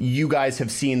you guys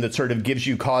have seen that sort of gives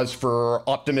you cause for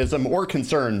optimism or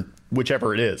concern,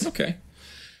 whichever it is. Okay.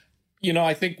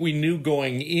 I think we knew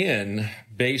going in,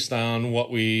 based on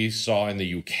what we saw in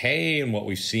the UK and what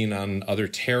we've seen on other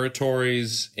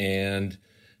territories, and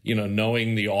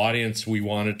knowing the audience we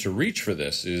wanted to reach for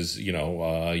this is,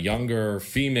 younger,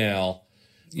 female,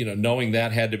 knowing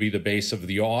that had to be the base of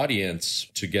the audience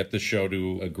to get the show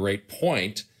to a great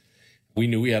point. we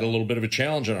knew we had a little bit of a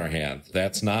challenge on our hands.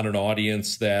 That's not an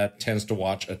audience that tends to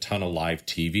watch a ton of live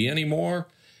TV anymore.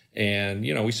 And,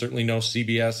 we certainly know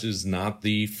CBS is not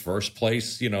the first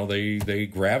place, they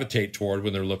gravitate toward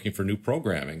when they're looking for new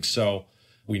programming. So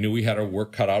we knew we had our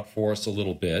work cut out for us a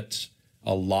little bit.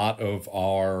 A lot of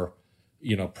our,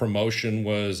 promotion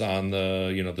was on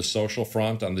the, the social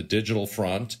front, on the digital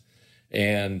front.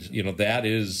 And, that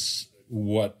is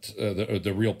what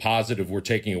the real positive we're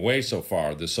taking away so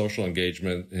far. The social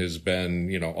engagement has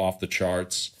been, off the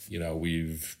charts.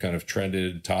 We've kind of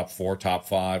trended top 4, top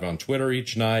 5 on Twitter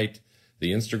each night.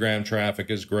 The Instagram traffic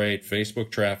is great.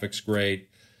 Facebook traffic's great.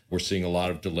 We're seeing a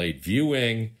lot of delayed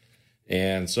viewing.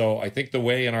 And so I think the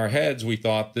way in our heads we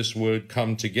thought this would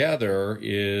come together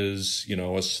is,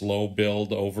 a slow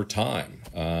build over time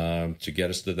to get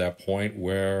us to that point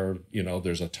where,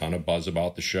 there's a ton of buzz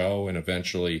about the show and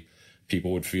eventually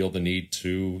people would feel the need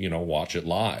to, watch it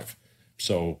live.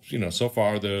 So, so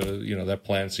far that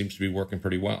plan seems to be working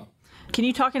pretty well. Can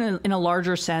you talk in a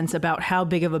larger sense about how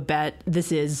big of a bet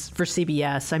this is for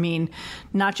CBS? I mean,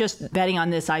 not just betting on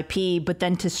this IP, but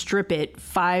then to strip it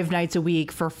 5 nights a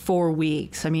week for 4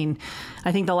 weeks. I mean,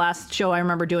 I think the last show I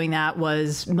remember doing that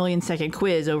was Million Second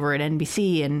Quiz over at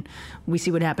NBC, and we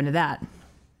see what happened to that.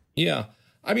 Yeah.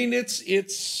 I mean,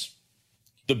 it's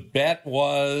the bet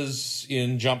was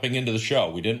in jumping into the show.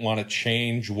 We didn't want to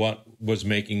change what was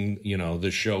making,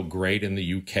 the show great in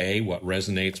the UK, what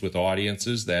resonates with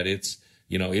audiences, that it's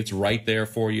right there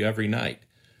for you every night.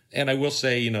 And I will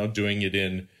say, doing it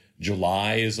in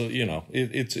July is,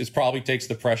 it's probably takes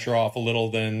the pressure off a little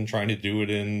than trying to do it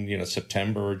in,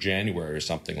 September or January or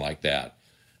something like that.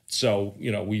 So,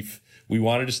 we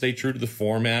wanted to stay true to the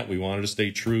format. We wanted to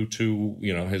stay true to,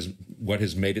 what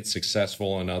has made it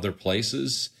successful in other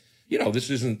places. This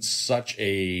isn't such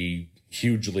a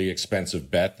hugely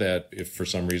expensive bet that if for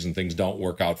some reason things don't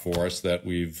work out for us, that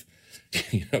we've,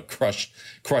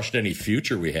 crushed any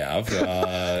future we have.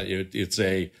 It's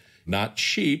a not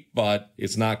cheap, but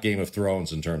it's not Game of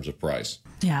Thrones in terms of price.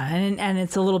 Yeah, and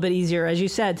it's a little bit easier, as you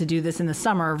said, to do this in the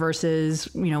summer versus,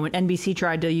 when NBC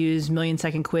tried to use Million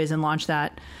Second Quiz and launch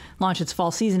its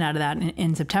fall season out of that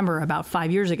in September about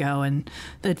 5 years ago, and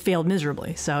it failed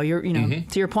miserably. So you're,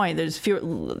 to your point, there's a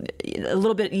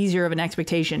little bit easier of an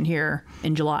expectation here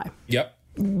in July. Yep.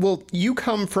 Well, you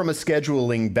come from a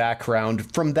scheduling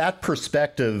background. From that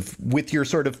perspective, with your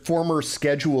sort of former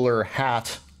scheduler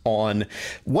hat on,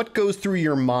 what goes through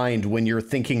your mind when you're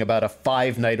thinking about a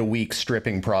 5-night-a-week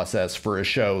stripping process for a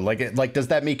show? Like, does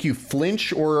that make you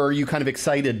flinch, or are you kind of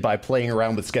excited by playing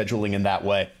around with scheduling in that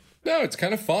way? No, it's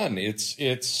kind of fun. It's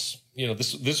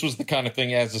this was the kind of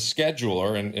thing as a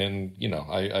scheduler, and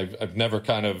I've never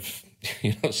kind of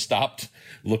stopped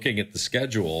looking at the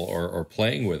schedule or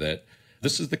playing with it.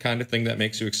 This is the kind of thing that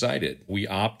makes you excited. We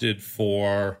opted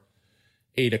for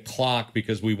 8 o'clock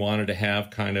because we wanted to have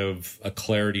kind of a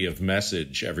clarity of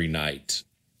message every night.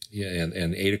 Yeah,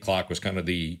 and 8 o'clock was kind of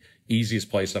the easiest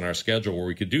place on our schedule where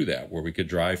we could do that, where we could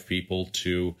drive people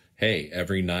to, hey,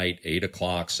 every night, 8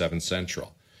 o'clock, 7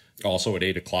 Central. Also at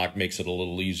 8 o'clock makes it a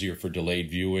little easier for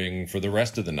delayed viewing for the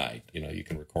rest of the night. You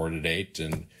can record at 8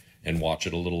 and watch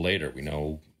it a little later. We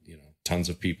know, tons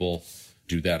of people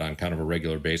do that on kind of a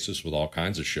regular basis with all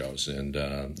kinds of shows. And,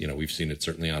 we've seen it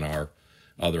certainly on our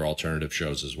other alternative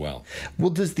shows as well.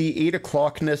 Well, does the 8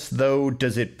 o'clockness, though,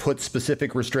 does it put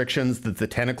specific restrictions that the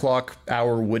 10 o'clock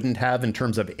hour wouldn't have in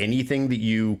terms of anything that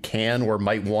you can or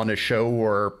might want to show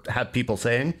or have people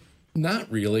saying?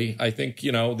 Not really. I think,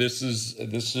 this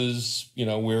is,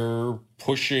 we're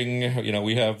pushing,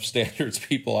 we have standards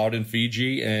people out in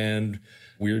Fiji, and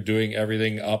we're doing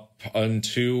everything up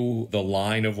unto the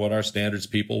line of what our standards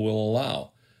people will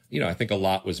allow. I think a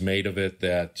lot was made of it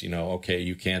that, okay,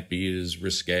 you can't be as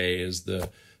risque as the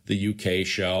UK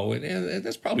show. And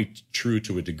that's probably true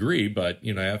to a degree. But,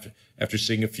 after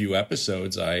seeing a few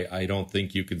episodes, I don't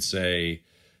think you can say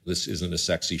this isn't a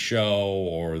sexy show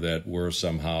or that we're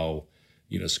somehow,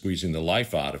 squeezing the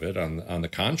life out of it. On the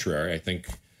contrary, I think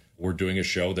we're doing a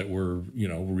show that we're,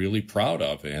 really proud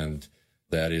of. And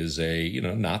that is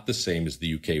not the same as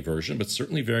the UK version, but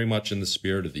certainly very much in the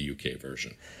spirit of the UK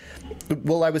version.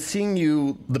 Well, I was seeing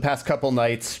you the past couple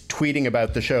nights tweeting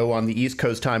about the show on the East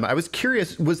Coast time. I was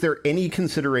curious, was there any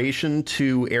consideration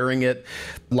to airing it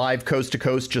live coast to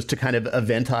coast just to kind of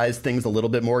eventize things a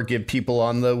little bit more, give people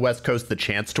on the West Coast the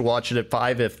chance to watch it at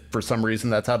 5 if for some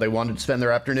reason that's how they wanted to spend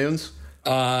their afternoons?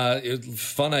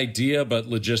 Fun idea, but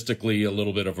logistically a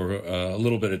little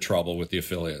bit of trouble with the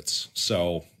affiliates.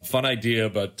 So fun idea,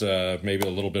 but maybe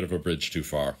a little bit of a bridge too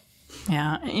far.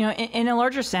 Yeah. In a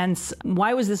larger sense,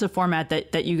 why was this a format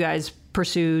that you guys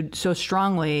pursued so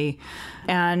strongly?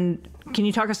 And Can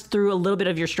you talk us through a little bit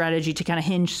of your strategy to kind of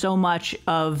hinge so much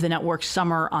of the network's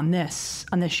summer on this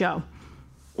show?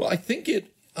 Well, I think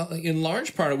it, in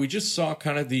large part, we just saw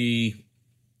kind of the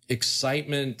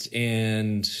excitement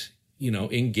and,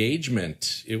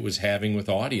 engagement it was having with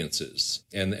audiences.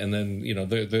 And then,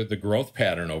 the growth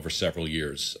pattern over several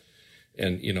years.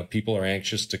 And, people are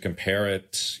anxious to compare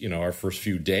it, our first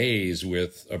few days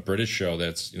with a British show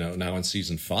that's, now in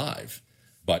season 5.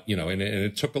 But, and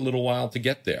it took a little while to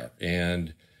get there.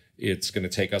 And it's going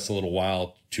to take us a little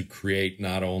while to create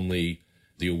not only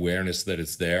the awareness that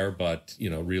it's there, but,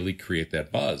 really create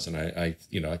that buzz. And I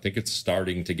think it's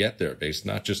starting to get there based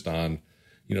not just on,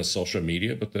 social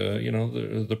media, but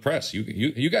the press.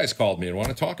 You guys called me and want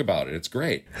to talk about it. It's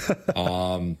great.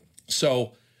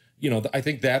 So, I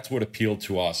think that's what appealed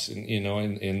to us,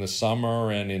 in the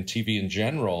summer and in TV in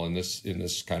general, in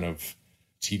this kind of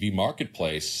TV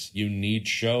marketplace. You need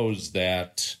shows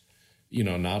that,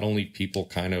 not only people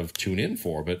kind of tune in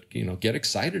for, but, get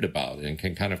excited about and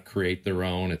can kind of create their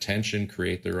own attention,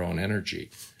 create their own energy.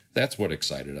 That's what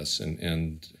excited us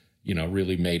and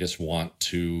really made us want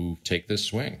to take this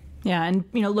swing. Yeah. And,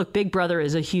 look, Big Brother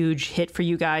is a huge hit for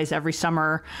you guys every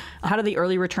summer. How do the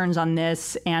early returns on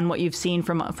this and what you've seen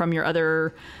from your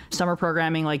other summer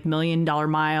programming like $1 Million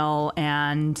Mile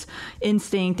and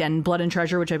Instinct and Blood and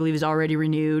Treasure, which I believe is already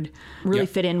renewed, really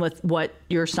fit in with what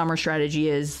your summer strategy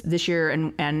is this year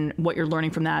and what you're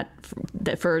learning from that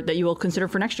you will consider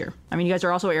for next year? I mean, you guys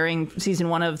are also airing season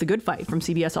 1 of The Good Fight from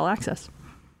CBS All Access.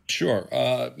 Sure.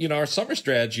 Our summer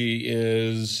strategy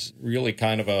is really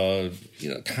kind of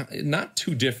not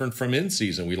too different from in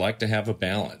season. We like to have a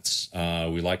balance.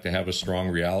 We like to have a strong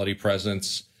reality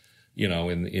presence.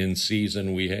 In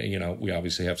season, we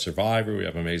obviously have Survivor. We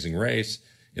have Amazing Race.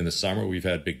 In the summer, we've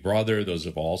had Big Brother. Those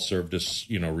have all served us,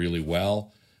 really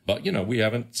well. But, we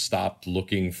haven't stopped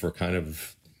looking for kind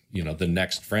of, the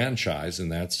next franchise. And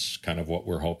that's kind of what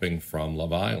we're hoping from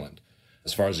Love Island.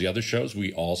 As far as the other shows,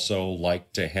 we also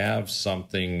like to have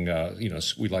something,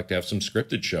 we'd like to have some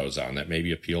scripted shows on that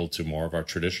maybe appeal to more of our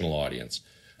traditional audience.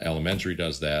 Elementary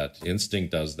does that.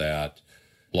 Instinct does that.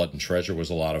 Blood and Treasure was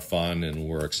a lot of fun, and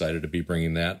we're excited to be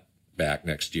bringing that back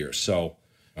next year. So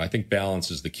I think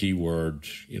balance is the key word,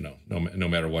 no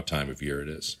matter what time of year it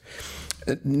is.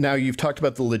 Now, you've talked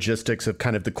about the logistics of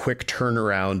kind of the quick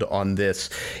turnaround on this.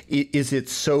 Is it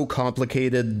so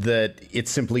complicated that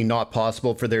it's simply not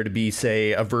possible for there to be,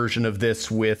 say, a version of this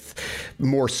with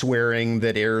more swearing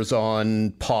that airs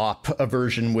on Pop, a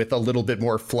version with a little bit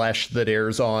more flesh that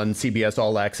airs on CBS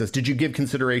All Access? Did you give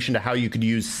consideration to how you could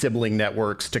use sibling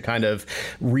networks to kind of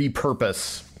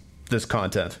repurpose this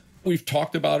content? We've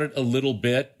talked about it a little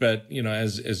bit, but,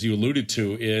 as you alluded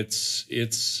to,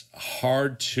 it's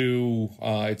hard to,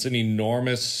 it's an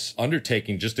enormous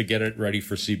undertaking just to get it ready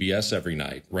for CBS every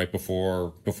night. Right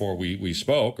before we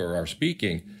spoke or are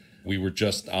speaking, we were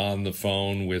just on the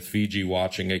phone with Fiji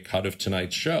watching a cut of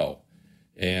tonight's show.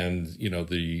 And,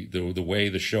 the way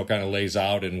the show kind of lays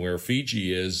out and where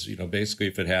Fiji is, basically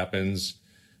if it happens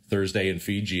Thursday in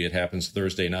Fiji, it happens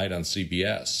Thursday night on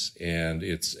CBS. And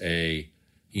it's a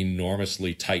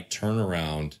enormously tight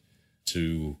turnaround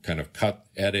to kind of cut,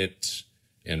 edit,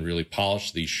 and really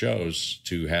polish these shows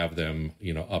to have them,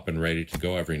 up and ready to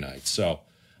go every night. So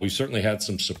we certainly had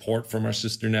some support from our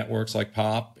sister networks like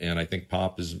Pop, and I think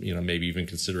Pop is, maybe even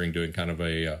considering doing kind of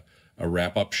a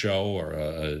wrap-up show or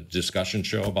a discussion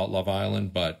show about Love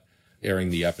Island, but airing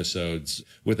the episodes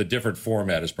with a different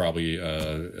format is probably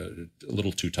a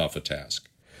little too tough a task.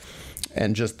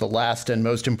 And just the last and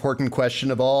most important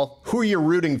question of all, who are you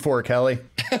rooting for, Kelly?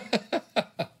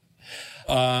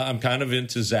 I'm kind of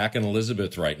into Zach and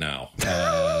Elizabeth right now.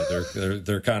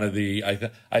 They're kind of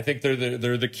I think they're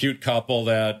the cute couple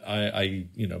that I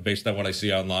based on what I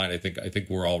see online, I think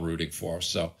we're all rooting for.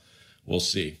 So we'll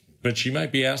see. But she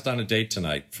might be asked on a date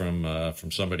tonight from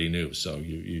somebody new. So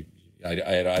I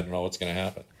don't know what's going to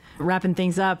happen. Wrapping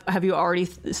things up, have you already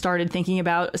started thinking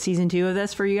about season 2 of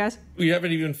this for you guys? We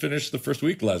haven't even finished the first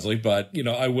week, Leslie, but,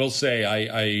 I will say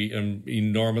I am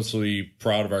enormously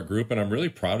proud of our group, and I'm really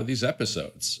proud of these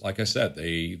episodes. Like I said,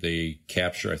 they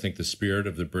capture, I think, the spirit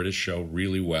of the British show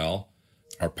really well.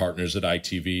 Our partners at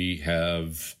ITV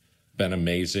have been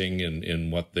amazing in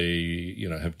what they,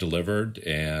 have delivered,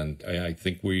 and I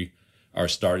think we are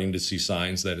starting to see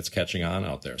signs that it's catching on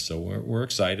out there. So we're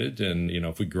excited. And,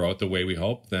 if we grow it the way we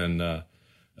hope, then a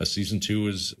season 2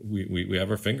 is, we have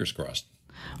our fingers crossed.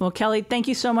 Well, Kelly, thank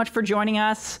you so much for joining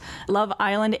us. Love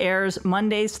Island airs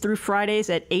Mondays through Fridays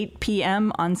at 8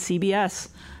 p.m. on CBS.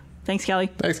 Thanks, Kelly.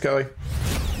 Thanks, Kelly.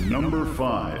 Number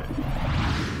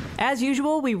 5. As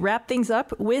usual, we wrap things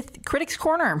up with Critics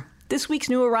Corner. This week's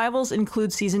new arrivals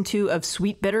include season 2 of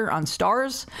Sweet Bitter on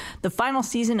Starz, the final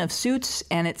season of Suits,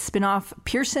 and its spinoff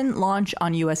Pearson launch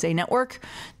on USA Network.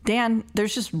 Dan,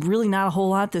 there's just really not a whole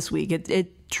lot this week.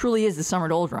 It truly is the summer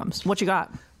doldrums. What you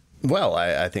got? Well,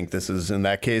 I think this is, in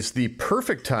that case, the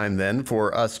perfect time then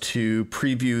for us to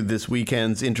preview this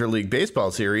weekend's Interleague Baseball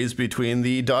series between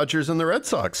the Dodgers and the Red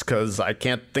Sox, because I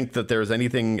can't think that there's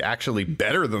anything actually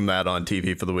better than that on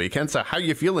TV for the weekend. So how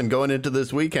you feeling going into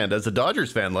this weekend as a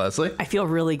Dodgers fan, Leslie? I feel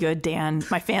really good, Dan.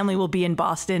 My family will be in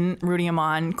Boston rooting him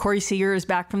on. Corey Seager is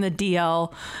back from the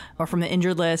DL or from the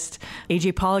injured list.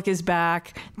 AJ Pollock is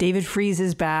back. David Freese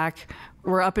is back.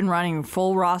 We're up and running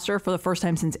full roster for the first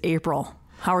time since April.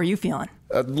 How are you feeling?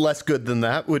 Less good than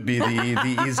that would be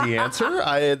the easy answer.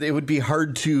 It would be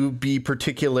hard to be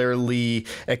particularly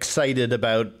excited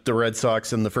about the Red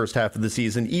Sox in the first half of the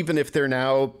season, even if they're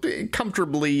now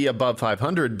comfortably above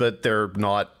 500, but they're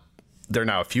not. They're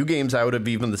now a few games out of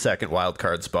even the second wild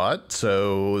card spot.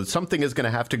 So something is going to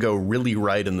have to go really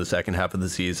right in the second half of the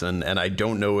season. And I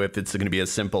don't know if it's going to be as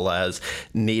simple as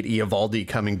Nate Eovaldi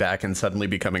coming back and suddenly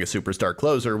becoming a superstar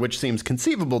closer, which seems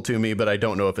conceivable to me, but I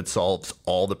don't know if it solves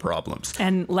all the problems.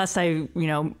 And lest I'm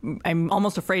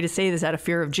almost afraid to say this out of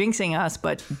fear of jinxing us,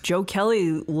 but Joe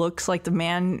Kelly looks like the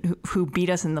man who beat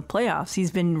us in the playoffs.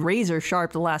 He's been razor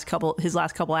sharp his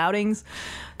last couple outings.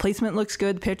 Placement looks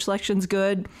good. Pitch selection's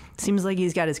good. Seems like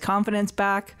he's got his confidence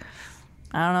back.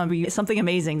 I don't know. It'd be something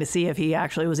amazing to see if he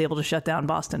actually was able to shut down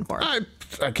Boston for us.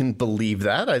 I can believe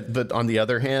that. But on the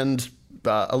other hand,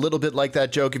 a little bit like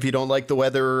that joke, if you don't like the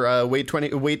weather, wait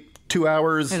 2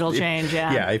 hours. It'll change,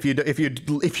 yeah. Yeah,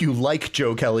 if you like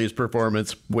Joe Kelly's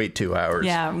performance, wait 2 hours.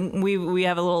 Yeah, we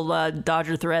have a little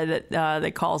Dodger thread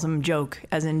that calls him Joke,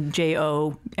 as in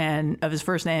J-O and of his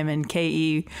first name and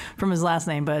K-E from his last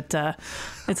name, but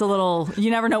it's a little, you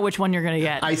never know which one you're going to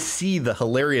get. I see the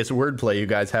hilarious wordplay you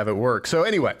guys have at work. So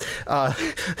anyway,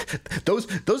 those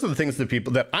are the things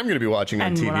that I'm going to be watching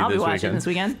on TV this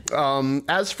weekend.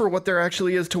 As for what there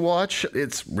actually is to watch,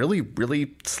 it's really,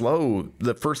 really slow.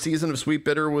 The first season of Sweet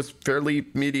Bitter was fairly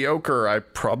mediocre. I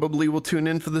probably will tune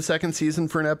in for the second season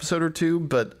for an episode or two,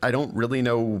 but I don't really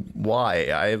know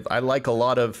why. I like a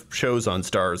lot of shows on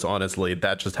Starz, honestly.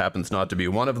 That just happens not to be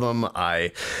one of them.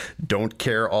 I don't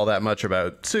care all that much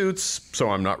about Suits, so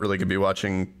I'm not really going to be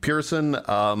watching Pearson.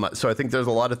 So I think there's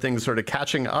a lot of things sort of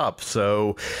catching up.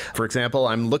 So, for example,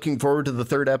 I'm looking forward to the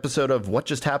third episode of What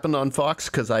Just Happened on Fox,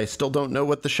 because I still don't know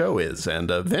what the show is.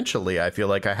 And eventually I feel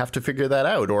like I have to figure that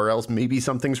out, or else maybe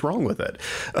something's wrong with it.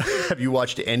 Have you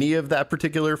watched any of that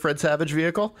particular Fred Savage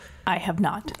vehicle? I have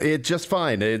not. It's just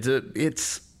fine.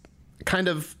 It's kind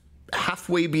of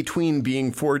halfway between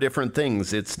being four different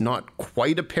things. It's not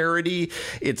quite a parody.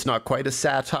 It's not quite a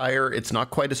satire. It's not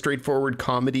quite a straightforward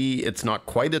comedy. It's not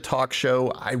quite a talk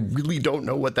show. I really don't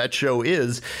know what that show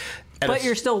is. But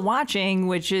you're still watching,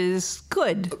 which is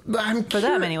good for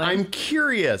them anyway. I'm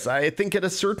curious. I think at a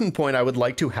certain point I would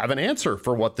like to have an answer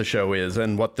for what the show is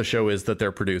and what the show is that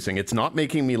they're producing. It's not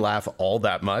making me laugh all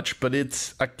that much, but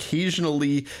it's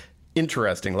occasionally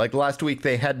interesting. Like last week,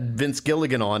 they had Vince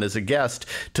Gilligan on as a guest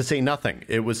to say nothing.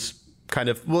 It was kind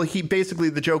of,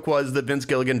 the joke was that Vince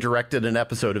Gilligan directed an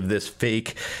episode of this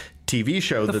fake TV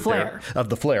show The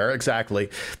Flair,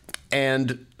 exactly.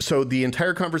 And so the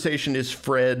entire conversation is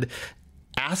Fred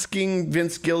asking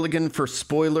Vince Gilligan for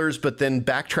spoilers, but then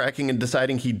backtracking and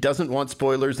deciding he doesn't want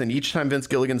spoilers. And each time Vince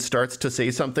Gilligan starts to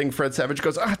say something, Fred Savage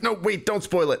goes, no, wait, don't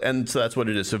spoil it. And so that's what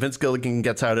it is. So Vince Gilligan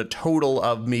gets out a total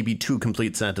of maybe 2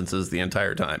 complete sentences the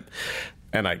entire time.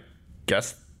 And I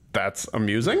guess that's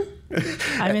amusing.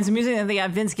 I mean, it's amusing that they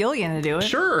got Vince Gilligan to do it.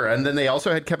 Sure. And then they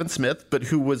also had Kevin Smith, but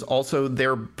who was also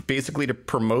there basically to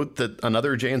promote that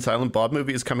another Jay and Silent Bob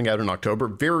movie is coming out in October.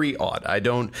 Very odd. I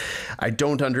don't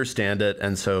understand it.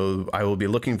 And so I will be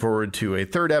looking forward to a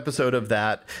third episode of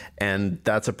that. And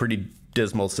that's a pretty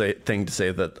dismal thing to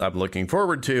say that I'm looking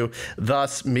forward to.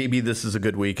 Thus, maybe this is a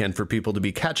good weekend for people to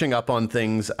be catching up on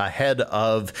things ahead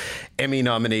of Emmy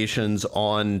nominations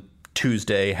on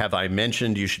Tuesday. Have I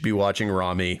mentioned you should be watching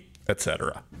Rami,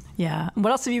 etc.? Yeah.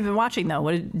 What else have you been watching, though?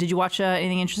 Did you watch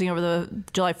anything interesting over the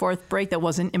July 4th break that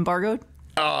wasn't embargoed?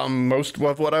 Most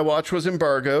of what I watched was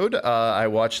embargoed. I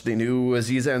watched the new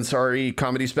Aziz Ansari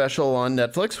comedy special on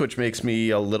Netflix, which makes me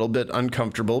a little bit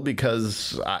uncomfortable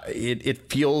because it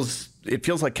feels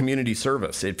like community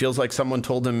service. It feels like someone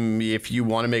told him, if you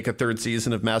want to make a third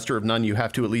season of Master of None, you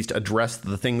have to at least address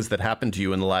the things that happened to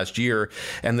you in the last year.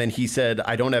 And then he said,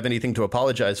 I don't have anything to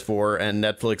apologize for. And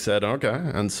Netflix said, okay.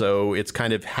 And so it's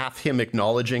kind of half him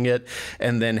acknowledging it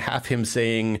and then half him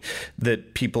saying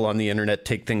that people on the internet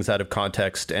take things out of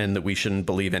context and that we shouldn't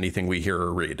believe anything we hear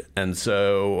or read. And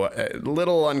so a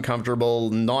little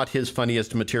uncomfortable, not his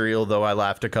funniest material, though I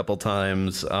laughed a couple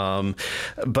times.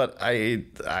 But I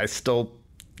still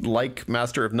like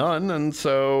Master of None, and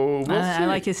so we'll see. I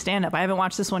like his stand-up. I haven't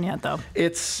watched this one yet, though.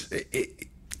 It's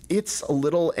a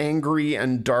little angry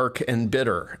and dark and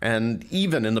bitter, and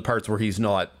even in the parts where he's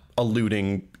not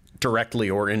alluding directly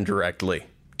or indirectly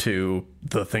to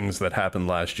the things that happened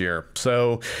last year.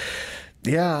 So,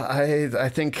 yeah, I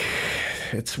think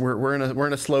we're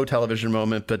in a slow television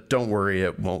moment, but don't worry,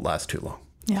 it won't last too long.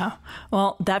 Yeah.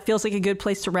 Well, that feels like a good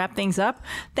place to wrap things up.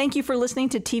 Thank you for listening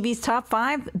to TV's Top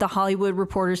 5, the Hollywood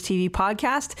Reporters TV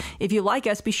podcast. If you like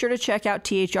us, be sure to check out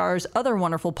THR's other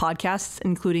wonderful podcasts,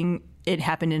 including It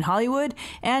Happened in Hollywood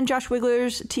and Josh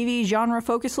Wigler's TV genre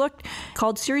focus look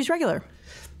called Series Regular.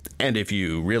 And if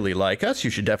you really like us,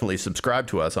 you should definitely subscribe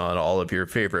to us on all of your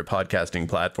favorite podcasting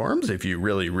platforms. If you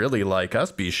really, really like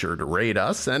us, be sure to rate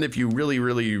us. And if you really,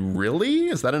 really, really,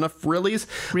 is that enough reallys?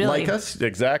 Really? Like us?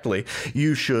 Exactly.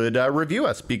 You should review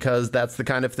us, because that's the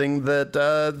kind of thing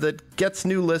that gets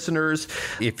new listeners.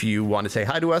 If you want to say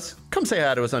hi to us, come say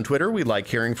hi to us on Twitter. We like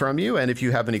hearing from you. And if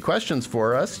you have any questions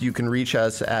for us, you can reach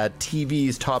us at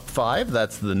TV's Top 5.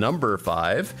 That's the number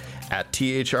 5 at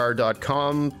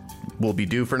thr.com. We'll be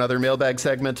due for another mailbag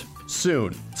segment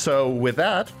soon. So with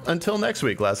that, until next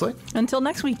week, Leslie. Until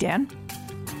next week, Dan.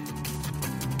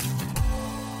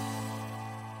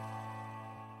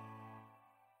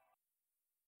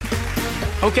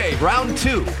 Okay, round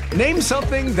 2. Name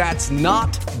something that's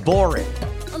not boring.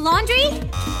 A laundry?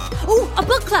 Ooh, a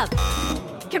book club.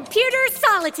 Computer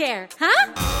solitaire,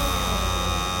 huh?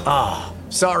 Ah,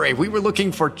 sorry, we were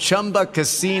looking for Chumba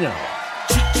Casino.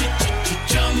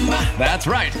 That's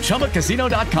right.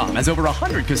 ChumbaCasino.com has over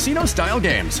 100 casino-style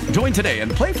games. Join today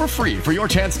and play for free for your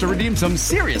chance to redeem some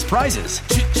serious prizes.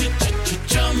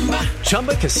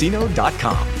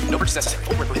 ChumbaCasino.com. No purchase necessary.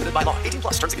 Void where prohibited by law. 18+.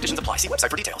 Terms and conditions apply. See website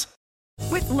for details.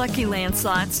 With Lucky Land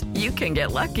Slots, you can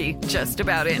get lucky just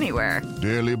about anywhere.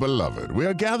 Dearly beloved, we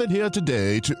are gathered here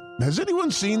today to... Has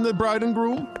anyone seen the bride and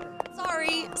groom?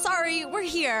 Sorry, we're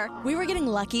here. We were getting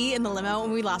lucky in the limo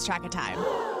and we lost track of time.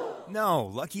 No,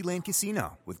 Lucky Land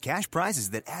Casino, with cash prizes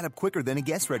that add up quicker than a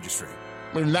guest registry.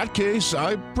 In that case,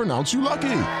 I pronounce you lucky.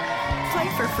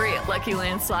 Play for free at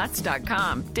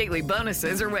LuckyLandSlots.com. Daily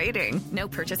bonuses are waiting. No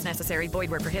purchase necessary.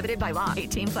 Void where prohibited by law.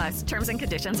 18+. Terms and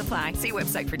conditions apply. See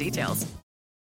website for details.